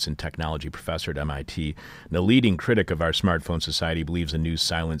science and technology professor at MIT, and a leading critic of our smartphone society, believes a new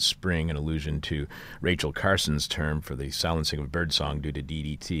silent spring, an allusion to Rachel Carson's term for the silencing of birdsong due to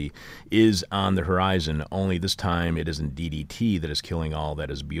DDT, is on the horizon. Only this time it isn't DDT that is killing all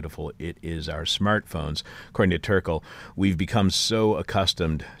that is beautiful. It is our smartphones. According to Turkle, we've become so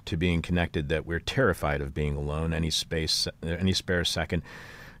accustomed to being connected that we're terrified of being alone any spare second,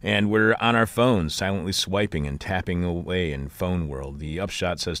 and we're on our phones silently swiping and tapping away in phone world. The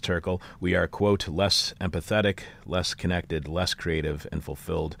upshot, says Turkle, we are, quote, less empathetic, less connected, less creative and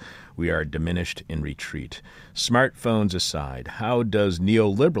fulfilled. We are diminished in retreat. Smartphones aside, how does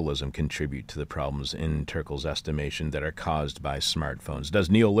neoliberalism contribute to the problems in Turkle's estimation that are caused by smartphones? Does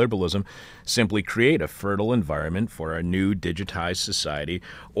neoliberalism simply create a fertile environment for a new digitized society,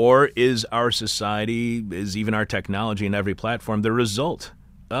 or is our society, is even our technology in every platform the result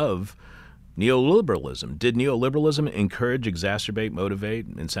of neoliberalism? Did neoliberalism encourage, exacerbate,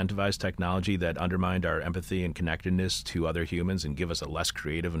 motivate, incentivize technology that undermined our empathy and connectedness to other humans and give us a less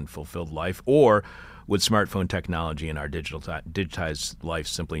creative and fulfilled life? Or would smartphone technology and our digitized life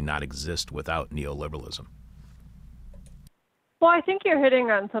simply not exist without neoliberalism? Well, I think you're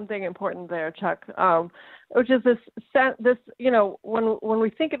hitting on something important there, Chuck, which is this, when we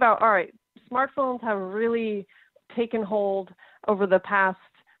think about, all right, smartphones have really taken hold over the past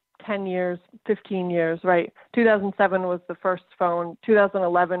 10 years, 15 years, right? 2007 was the first phone.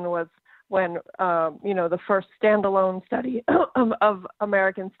 2011 was when, the first standalone study of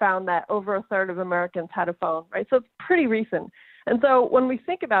Americans found that over a third of Americans had a phone, right? So it's pretty recent. And so when we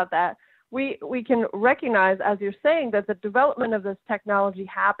think about that, we can recognize, as you're saying, that the development of this technology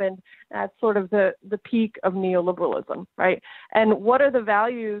happened at sort of the peak of neoliberalism, right? And what are the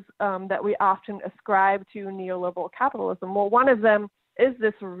values that we often ascribe to neoliberal capitalism? Well, one of them is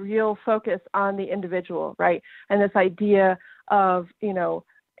this real focus on the individual, right? And this idea of,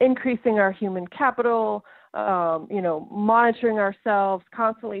 increasing our human capital, monitoring ourselves,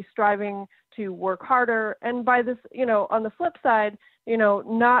 constantly striving to work harder. And by this, on the flip side,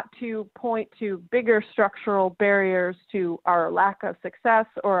 not to point to bigger structural barriers to our lack of success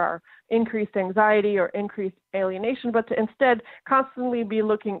or our increased anxiety or increased alienation, but to instead constantly be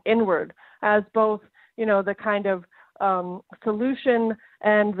looking inward as both, the kind of solution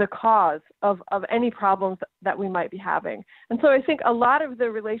and the cause of any problems that we might be having. And so I think a lot of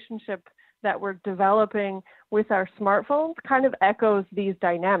the relationship that we're developing with our smartphones kind of echoes these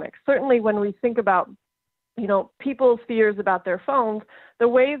dynamics. Certainly when we think about, people's fears about their phones, the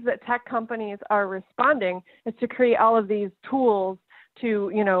ways that tech companies are responding is to create all of these tools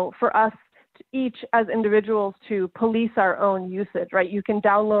to, for us each as individuals to police our own usage, right? You can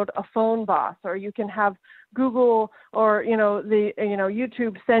download a phone boss, or you can have Google or,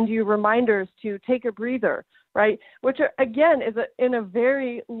 YouTube send you reminders to take a breather, right? Which are, again, is in a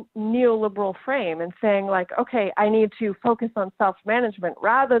very neoliberal frame and saying like, okay, I need to focus on self-management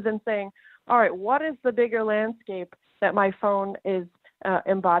rather than saying, all right, what is the bigger landscape that my phone is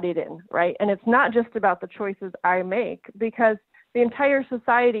embodied in, right? And it's not just about the choices I make, because the entire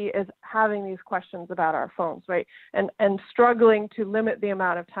society is having these questions about our phones, right? And struggling to limit the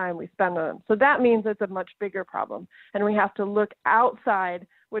amount of time we spend on them. So that means it's a much bigger problem. And we have to look outside,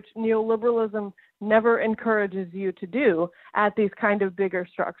 which neoliberalism never encourages you to do, at these kind of bigger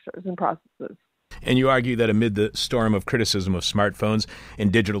structures and processes. And you argue that amid the storm of criticism of smartphones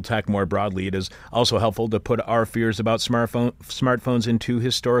and digital tech more broadly, it is also helpful to put our fears about smartphones into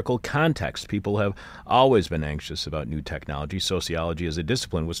historical context. People have always been anxious about new technology. Sociology as a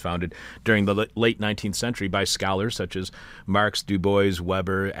discipline was founded during the late 19th century by scholars such as Marx, Du Bois,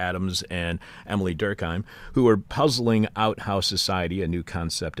 Weber, Adams, and Emily Durkheim, who were puzzling out how society, a new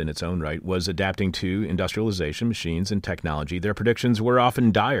concept in its own right, was adapting to industrialization, machines, and technology. Their predictions were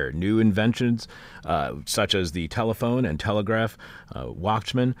often dire. New inventions such as the telephone and telegraph,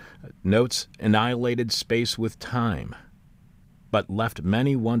 Watchman notes, annihilated space with time. but left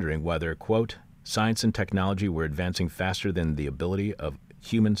many wondering whether, quote, science and technology were advancing faster than the ability of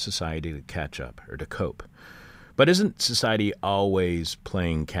human society to catch up or to cope. But isn't society always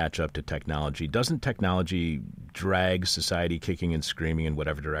playing catch up to technology? Doesn't technology drag society kicking and screaming in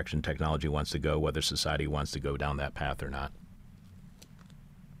whatever direction technology wants to go, whether society wants to go down that path or not?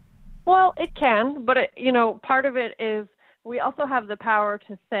 Well, it can, but part of it is we also have the power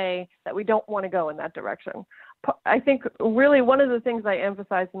to say that we don't want to go in that direction. I think really one of the things I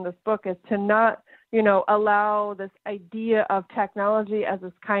emphasize in this book is to not, allow this idea of technology as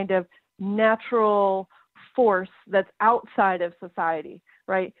this kind of natural force that's outside of society,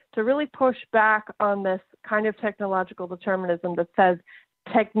 right? To really push back on this kind of technological determinism that says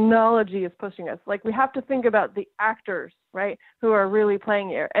technology is pushing us. Like, we have to think about the actors, right, who are really playing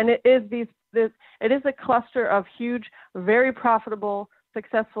here. And it is it is a cluster of huge, very profitable,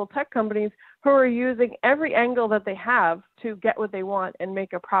 successful tech companies who are using every angle that they have to get what they want and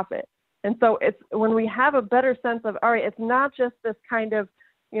make a profit. And so it's when we have a better sense of, all right, it's not just this kind of,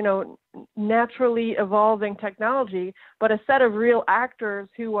 naturally evolving technology, but a set of real actors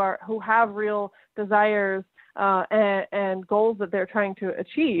who have real desires and goals that they're trying to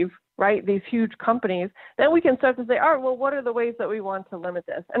achieve, right? These huge companies, then we can start to say, all right, well, what are the ways that we want to limit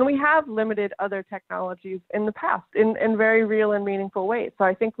this? And we have limited other technologies in the past in very real and meaningful ways. So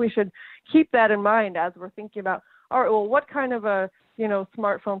I think we should keep that in mind as we're thinking about, all right, well, what kind of a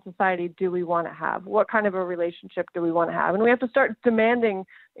smartphone society do we want to have? What kind of a relationship do we want to have? And we have to start demanding,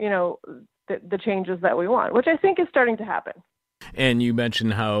 the changes that we want, which I think is starting to happen. And you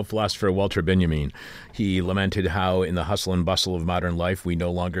mentioned how philosopher Walter Benjamin, he lamented how in the hustle and bustle of modern life, we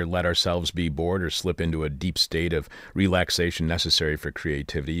no longer let ourselves be bored or slip into a deep state of relaxation necessary for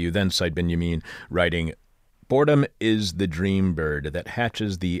creativity. You then cite Benjamin writing, boredom is the dream bird that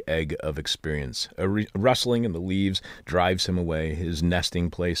hatches the egg of experience. A rustling in the leaves drives him away. His nesting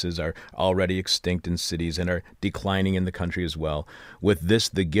places are already extinct in cities and are declining in the country as well. With this,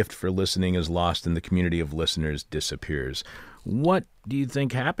 the gift for listening is lost and the community of listeners disappears. What do you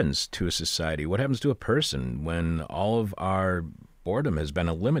think happens to a society? What happens to a person when all of our boredom has been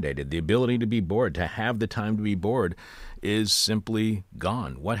eliminated? The ability to be bored, to have the time to be bored, is simply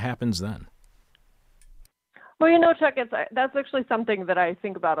gone. What happens then? Well, Chuck, that's actually something that I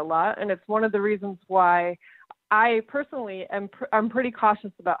think about a lot, and it's one of the reasons why I personally I'm pretty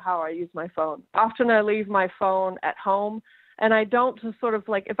cautious about how I use my phone. Often I leave my phone at home, and I don't just sort of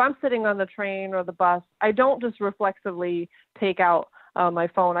if I'm sitting on the train or the bus, I don't just reflexively take out my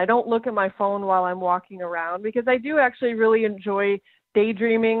phone. I don't look at my phone while I'm walking around because I do actually really enjoy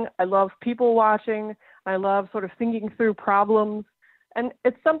daydreaming. I love people watching. I love sort of thinking through problems. And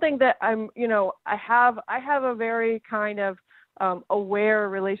it's something that I have a very kind of aware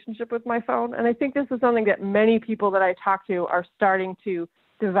relationship with my phone. And I think this is something that many people that I talk to are starting to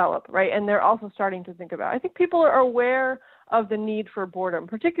develop, right? And they're also starting to think about. I think people are aware of the need for boredom,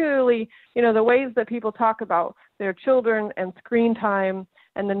 particularly, the ways that people talk about their children and screen time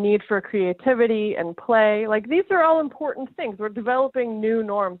and the need for creativity and play. These are all important things. We're developing new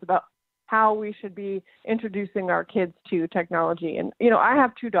norms about how we should be introducing our kids to technology. And, I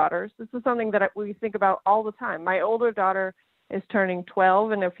have two daughters. This is something that we think about all the time. My older daughter is turning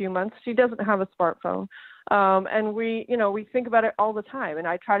 12 in a few months. She doesn't have a smartphone. And we think about it all the time. And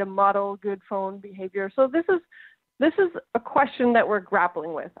I try to model good phone behavior. So this is a question that we're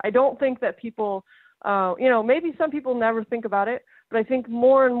grappling with. I don't think that people, maybe some people never think about it, but I think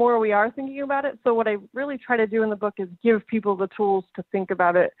more and more we are thinking about it. So what I really try to do in the book is give people the tools to think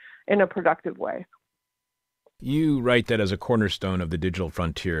about it in a productive way. You write that as a cornerstone of the digital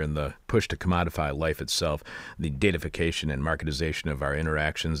frontier and the push to commodify life itself, the datafication and marketization of our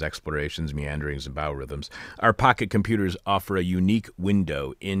interactions, explorations, meanderings, and biorhythms, our pocket computers offer a unique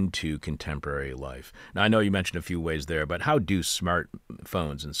window into contemporary life. Now, I know you mentioned a few ways there, but how do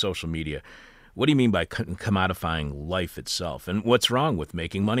smartphones and social media, what do you mean by commodifying life itself? And what's wrong with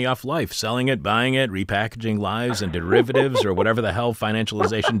making money off life, selling it, buying it, repackaging lives and derivatives, or whatever the hell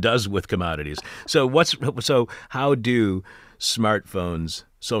financialization does with commodities? So how do smartphones,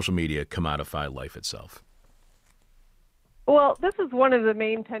 social media commodify life itself? Well, this is one of the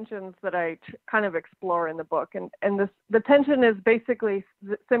main tensions that I kind of explore in the book. And the tension is basically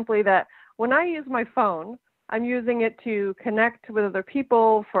simply that when I use my phone, I'm using it to connect with other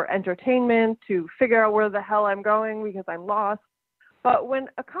people, for entertainment, to figure out where the hell I'm going because I'm lost. But when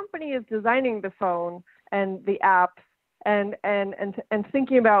a company is designing the phone and the apps and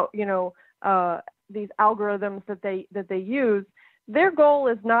thinking about these algorithms that they use, their goal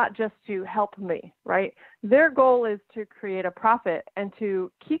is not just to help me, right? Their goal is to create a profit and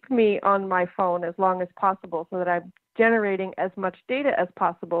to keep me on my phone as long as possible so that I'm generating as much data as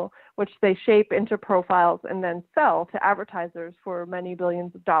possible, which they shape into profiles and then sell to advertisers for many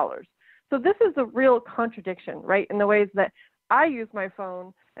billions of dollars. So this is a real contradiction, right, in the ways that I use my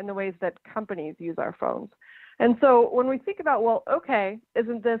phone and the ways that companies use our phones. And so when we think about, well, okay,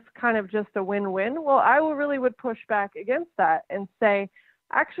 isn't this kind of just a win-win? Well, I really would push back against that and say,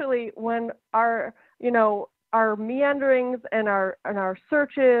 actually, when our meanderings and our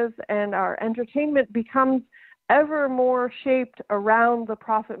searches and our entertainment becomes ever more shaped around the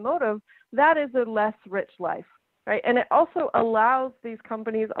profit motive, that is a less rich life, right? And it also allows these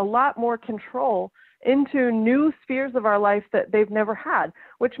companies a lot more control into new spheres of our life that they've never had,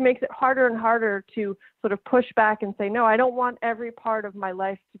 which makes it harder and harder to sort of push back and say, no, I don't want every part of my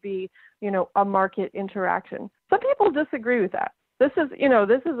life to be, a market interaction. Some people disagree with that. This is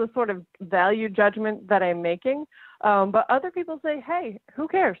a sort of value judgment that I'm making. But other people say, hey, who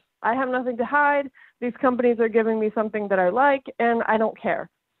cares? I have nothing to hide. These companies are giving me something that I like, and I don't care.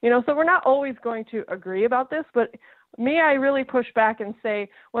 So we're not always going to agree about this, but I really push back and say,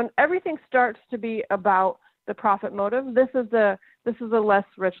 when everything starts to be about the profit motive, this is a less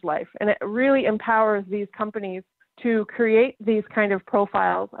rich life, and it really empowers these companies to create these kind of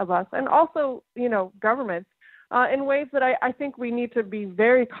profiles of us, and also, governments, in ways that I think we need to be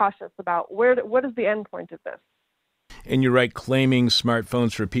very cautious about. What is the end point of this? And you're right, claiming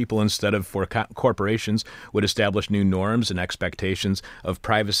smartphones for people instead of for corporations would establish new norms and expectations of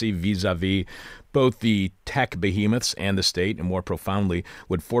privacy vis-a-vis both the tech behemoths and the state, and more profoundly,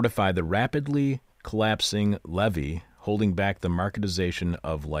 would fortify the rapidly collapsing levee holding back the marketization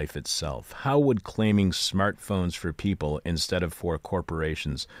of life itself. How would claiming smartphones for people instead of for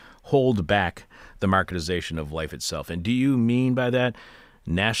corporations hold back the marketization of life itself? And do you mean by that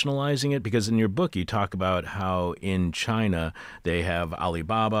nationalizing it? Because in your book, you talk about how in China they have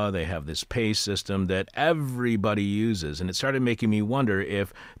Alibaba, they have this pay system that everybody uses. And it started making me wonder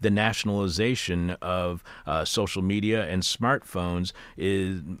if the nationalization of social media and smartphones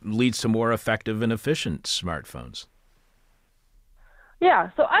leads to more effective and efficient smartphones.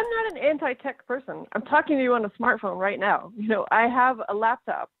 Yeah, so I'm not an anti-tech person. I'm talking to you on a smartphone right now. I have a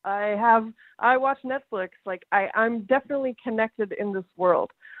laptop. I watch Netflix. I'm definitely connected in this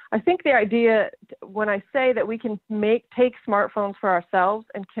world. I think the idea, when I say that we can take smartphones for ourselves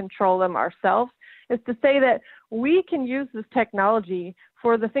and control them ourselves, is to say that we can use this technology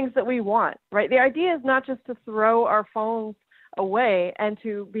for the things that we want, right? The idea is not just to throw our phones away and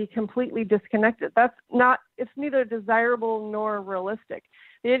to be completely disconnected. It's neither desirable nor realistic.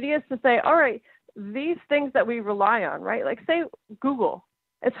 The idea is to say, all right, these things that we rely on, right? Like say Google.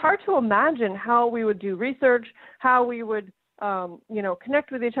 It's hard to imagine how we would do research, how we would,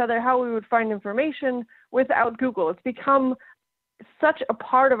 connect with each other, how we would find information without Google. It's become such a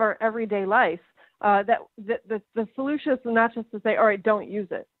part of our everyday life that the solution is not just to say, all right, don't use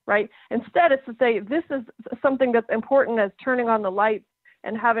it, right? Instead, it's to say this is something that's important as turning on the lights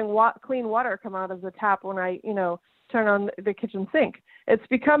and having clean water come out of the tap when I, turn on the kitchen sink. It's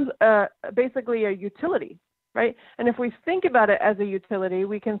become basically a utility, right? And if we think about it as a utility,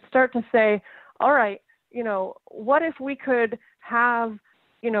 we can start to say, all right, what if we could have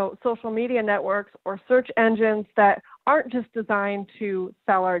social media networks or search engines that aren't just designed to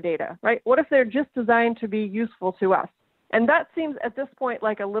sell our data, right? What if they're just designed to be useful to us? And that seems at this point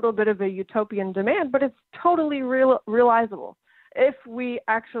like a little bit of a utopian demand, but it's totally realizable if we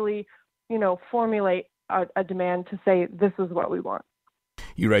actually, formulate a demand to say this is what we want.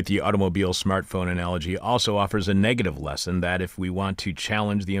 You write the automobile smartphone analogy also offers a negative lesson that if we want to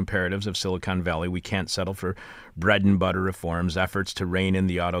challenge the imperatives of Silicon Valley, we can't settle for bread and butter reforms. Efforts to rein in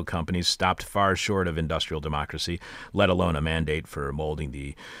the auto companies stopped far short of industrial democracy, let alone a mandate for molding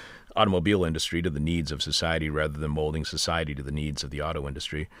the automobile industry to the needs of society rather than molding society to the needs of the auto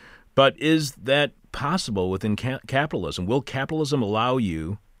industry. But is that possible within capitalism? Will capitalism allow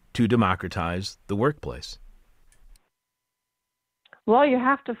you to democratize the workplace? Well, you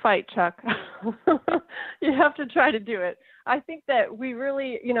have to fight, Chuck. You have to try to do it. I think that we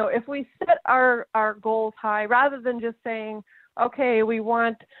really, if we set our goals high, rather than just saying, okay, we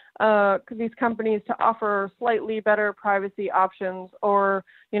want these companies to offer slightly better privacy options, or,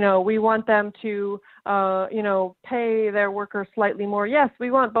 we want them to, pay their workers slightly more. Yes,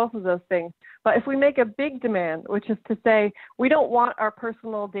 we want both of those things. But if we make a big demand, which is to say, we don't want our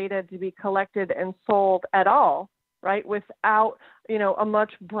personal data to be collected and sold at all, right, without, a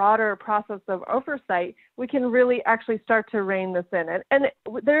much broader process of oversight, we can really actually start to rein this in. And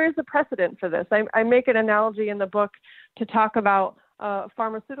there is a precedent for this. I make an analogy in the book to talk about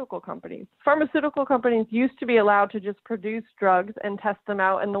pharmaceutical companies. Pharmaceutical companies used to be allowed to just produce drugs and test them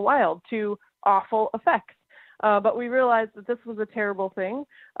out in the wild to awful effects. But we realized that this was a terrible thing,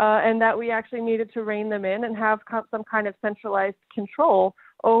 and that we actually needed to rein them in and have some kind of centralized control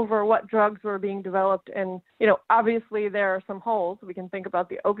over what drugs were being developed. And, obviously there are some holes. We can think about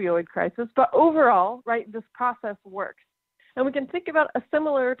the opioid crisis, but overall, right, this process works. And we can think about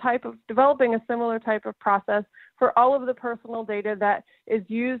developing a similar type of process for all of the personal data that is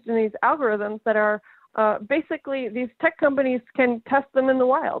used in these algorithms that are basically, these tech companies can test them in the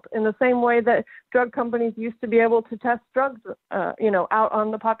wild in the same way that drug companies used to be able to test drugs, out on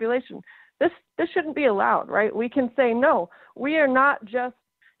the population. This shouldn't be allowed, right? We can say, no, we are not just,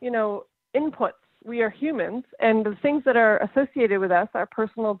 inputs. We are humans, and the things that are associated with us, our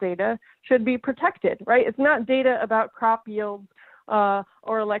personal data, should be protected, right? It's not data about crop yields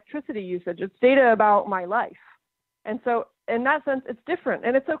or electricity usage. It's data about my life. And so in that sense, it's different.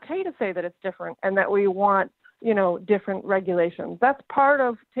 And it's okay to say that it's different and that we want, different regulations. That's part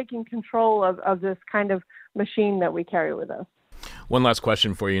of taking control of this kind of machine that we carry with us. One last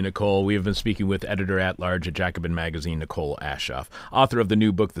question for you, Nicole. We have been speaking with editor-at-large at Jacobin Magazine, Nicole Aschoff, author of the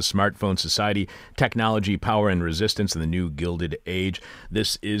new book, The Smartphone Society, Technology, Power, and Resistance in the New Gilded Age.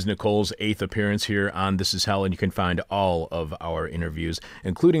 This is Nicole's 8th appearance here on This Is Hell, and you can find all of our interviews,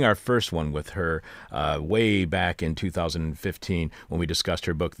 including our first one with her way back in 2015 when we discussed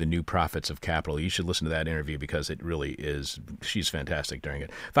her book, The New Prophets of Capital. You should listen to that interview because it really is, she's fantastic during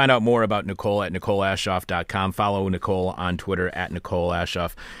it. Find out more about Nicole at NicoleAschoff.com. Follow Nicole on Twitter at Nicole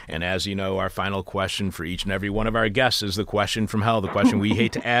Aschoff. And as you know, our final question for each and every one of our guests is the question from hell, the question we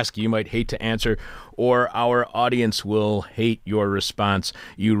hate to ask, you might hate to answer, or our audience will hate your response.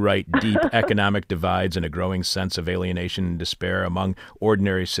 You write, deep economic divides and a growing sense of alienation and despair among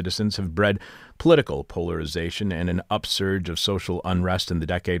ordinary citizens have bred political polarization and an upsurge of social unrest in the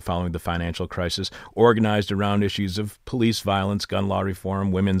decade following the financial crisis, organized around issues of police violence, gun law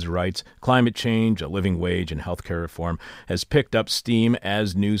reform, women's rights, climate change, a living wage, and healthcare reform, has picked up steam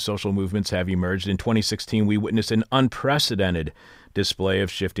as new social movements have emerged. In 2016, we witnessed an unprecedented display of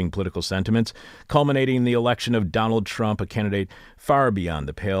shifting political sentiments, culminating in the election of Donald Trump, a candidate far beyond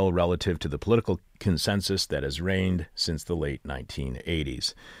the pale relative to the political consensus that has reigned since the late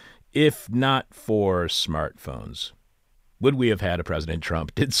 1980s. If not for smartphones, would we have had a President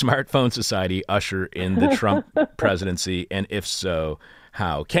Trump? Did Smartphone Society usher in the Trump presidency? And if so,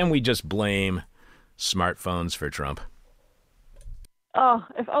 how? Can we just blame smartphones for Trump? Oh,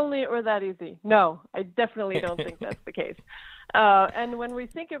 if only it were that easy. No, I definitely don't think that's the case. And when we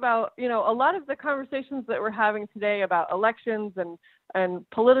think about, a lot of the conversations that we're having today about elections and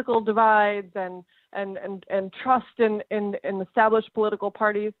political divides and trust in established political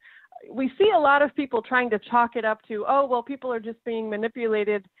parties, we see a lot of people trying to chalk it up to, people are just being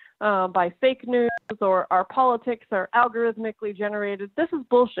manipulated by fake news, or our politics are algorithmically generated. This is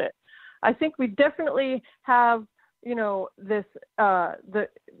bullshit. I think we definitely have, the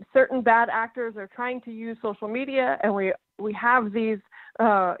certain bad actors are trying to use social media, and we have these,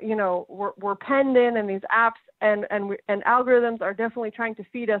 we're penned in these apps, and algorithms are definitely trying to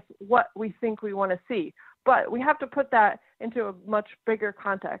feed us what we think we want to see. But we have to put that into a much bigger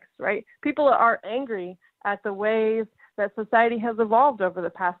context, right? People are angry at the ways that society has evolved over the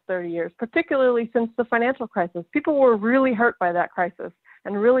past 30 years, particularly since the financial crisis. People were really hurt by that crisis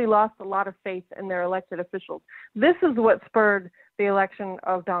and really lost a lot of faith in their elected officials. This is what spurred the election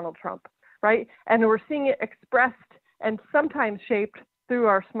of Donald Trump, right? And we're seeing it expressed and sometimes shaped through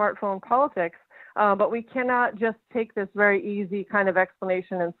our smartphone politics, but we cannot just take this very easy kind of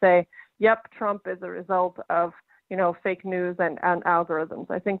explanation and say, yep, Trump is a result of, fake news and algorithms.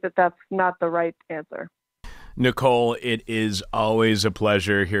 I think that that's not the right answer. Nicole, it is always a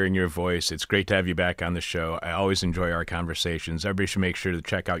pleasure hearing your voice. It's great to have you back on the show. I always enjoy our conversations. Everybody should make sure to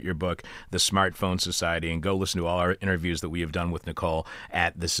check out your book, The Smartphone Society, and go listen to all our interviews that we have done with Nicole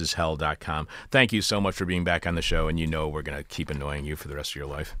at thisishell.com. Thank you so much for being back on the show, and we're going to keep annoying you for the rest of your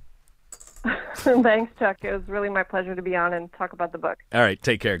life. Thanks, Chuck. It was really my pleasure to be on and talk about the book. All right,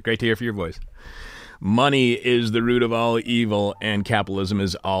 take care. Great to hear from your voice. Money is the root of all evil, and capitalism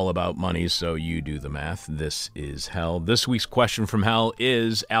is all about money, so you do the math. This is hell. This week's question from hell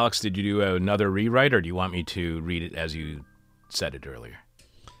is, Alex, did you do another rewrite, or do you want me to read it as you said it earlier?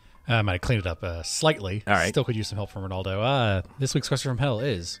 I might have cleaned it up slightly. All right. Still could use some help from Ronaldo. This week's question from hell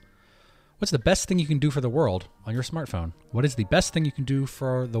is, what's the best thing you can do for the world on your smartphone? What is the best thing you can do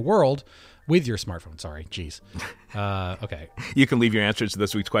for the world with your smartphone? Sorry, geez. Okay. You can leave your answers to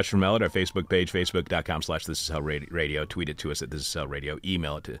this week's question from hell at our Facebook page, facebook.com/thisishellradio. Tweet it to us at thisishellradio.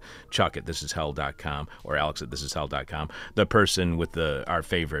 Email it to Chuck at thisishell.com or Alex at thisishell.com. The person with our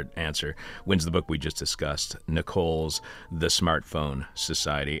favorite answer wins the book we just discussed, Nicole's The Smartphone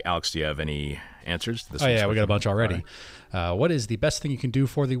Society. Alex, do you have any answers to this. Oh, yeah, we got a bunch already. What is the best thing you can do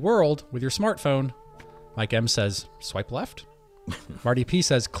for the world with your smartphone? Mike M says, swipe left. Marty P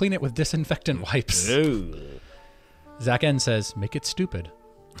says, clean it with disinfectant wipes. Zach N says, make it stupid.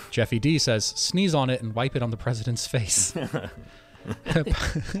 Jeffy D says, sneeze on it and wipe it on the president's face.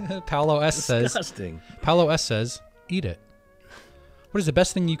 Paolo S says, eat it. What is the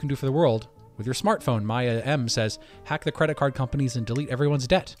best thing you can do for the world with your smartphone? Maya M says, hack the credit card companies and delete everyone's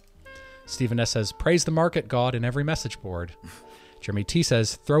debt. Stephen S says, praise the market god in every message board. Jeremy T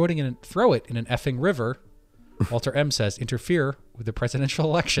says, throw it in an effing river. Walter M says, interfere with the presidential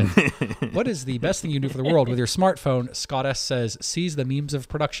election. What is the best thing you can do for the world with your smartphone? Scott S says, seize the memes of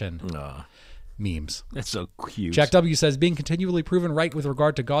production. Memes. That's so cute. Jack W says, being continually proven right with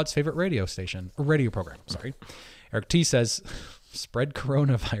regard to God's favorite radio program. Sorry. Eric T says, spread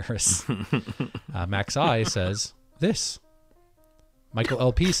coronavirus. Max I says, this. Michael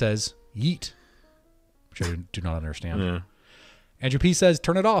LP says, yeet. Which I do not understand. Yeah. Andrew P says,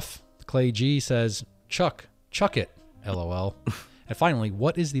 turn it off. Clay G says, chuck it. LOL. And finally,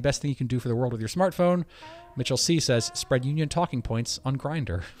 what is the best thing you can do for the world with your smartphone? Mitchell C says, spread union talking points on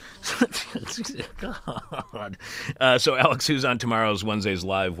Grindr. God. So Alex, who's on tomorrow's Wednesday's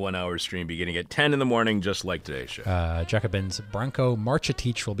live 1 hour stream beginning at 10 in the morning, just like today's show? Jacobin's Branko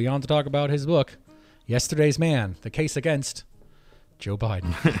Marcetich will be on to talk about his book, Yesterday's Man, The Case Against Joe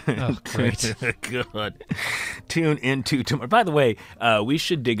Biden. Oh, great. Good. Tune into tomorrow. By the way, we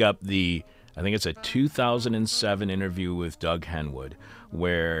should dig up I think it's a 2007 interview with Doug Henwood,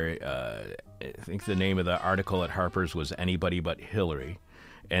 where I think the name of the article at Harper's was Anybody But Hillary.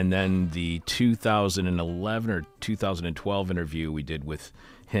 And then the 2011 or 2012 interview we did with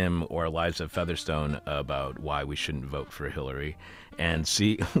him or Eliza Featherstone about why we shouldn't vote for Hillary. And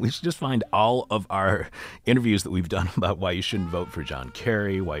see, we should just find all of our interviews that we've done about why you shouldn't vote for John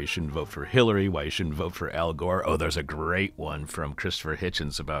Kerry, why you shouldn't vote for Hillary, why you shouldn't vote for Al Gore. Oh, there's a great one from Christopher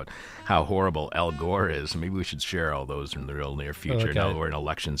Hitchens about how horrible Al Gore is. Maybe we should share all those in the real near future. Now we're in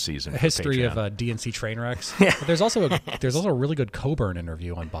election season. A history of DNC train wrecks. But there's also a really good Coburn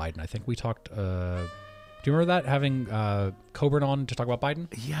interview on Biden. I think we talked. Do you remember that, having Coburn on to talk about Biden?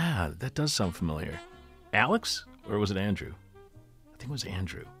 Yeah, that does sound familiar. Alex, or was it Andrew? I think it was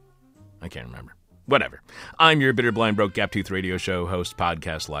Andrew. I can't remember. Whatever. I'm your bitter, blind, broke, gap-toothed radio show host,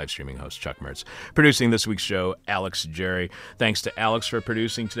 podcast, live streaming host, Chuck Mertz. Producing this week's show, Alex Jerry. Thanks to Alex for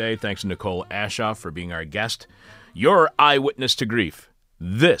producing today. Thanks to Nicole Ashoff for being our guest. Your eyewitness to grief.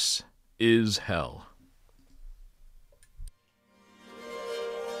 This is hell.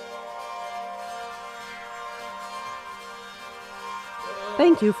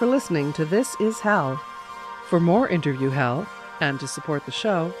 Thank you for listening to This Is Hell. For more Interview Hell, and to support the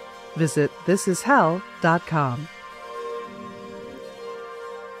show, visit thisishell.com.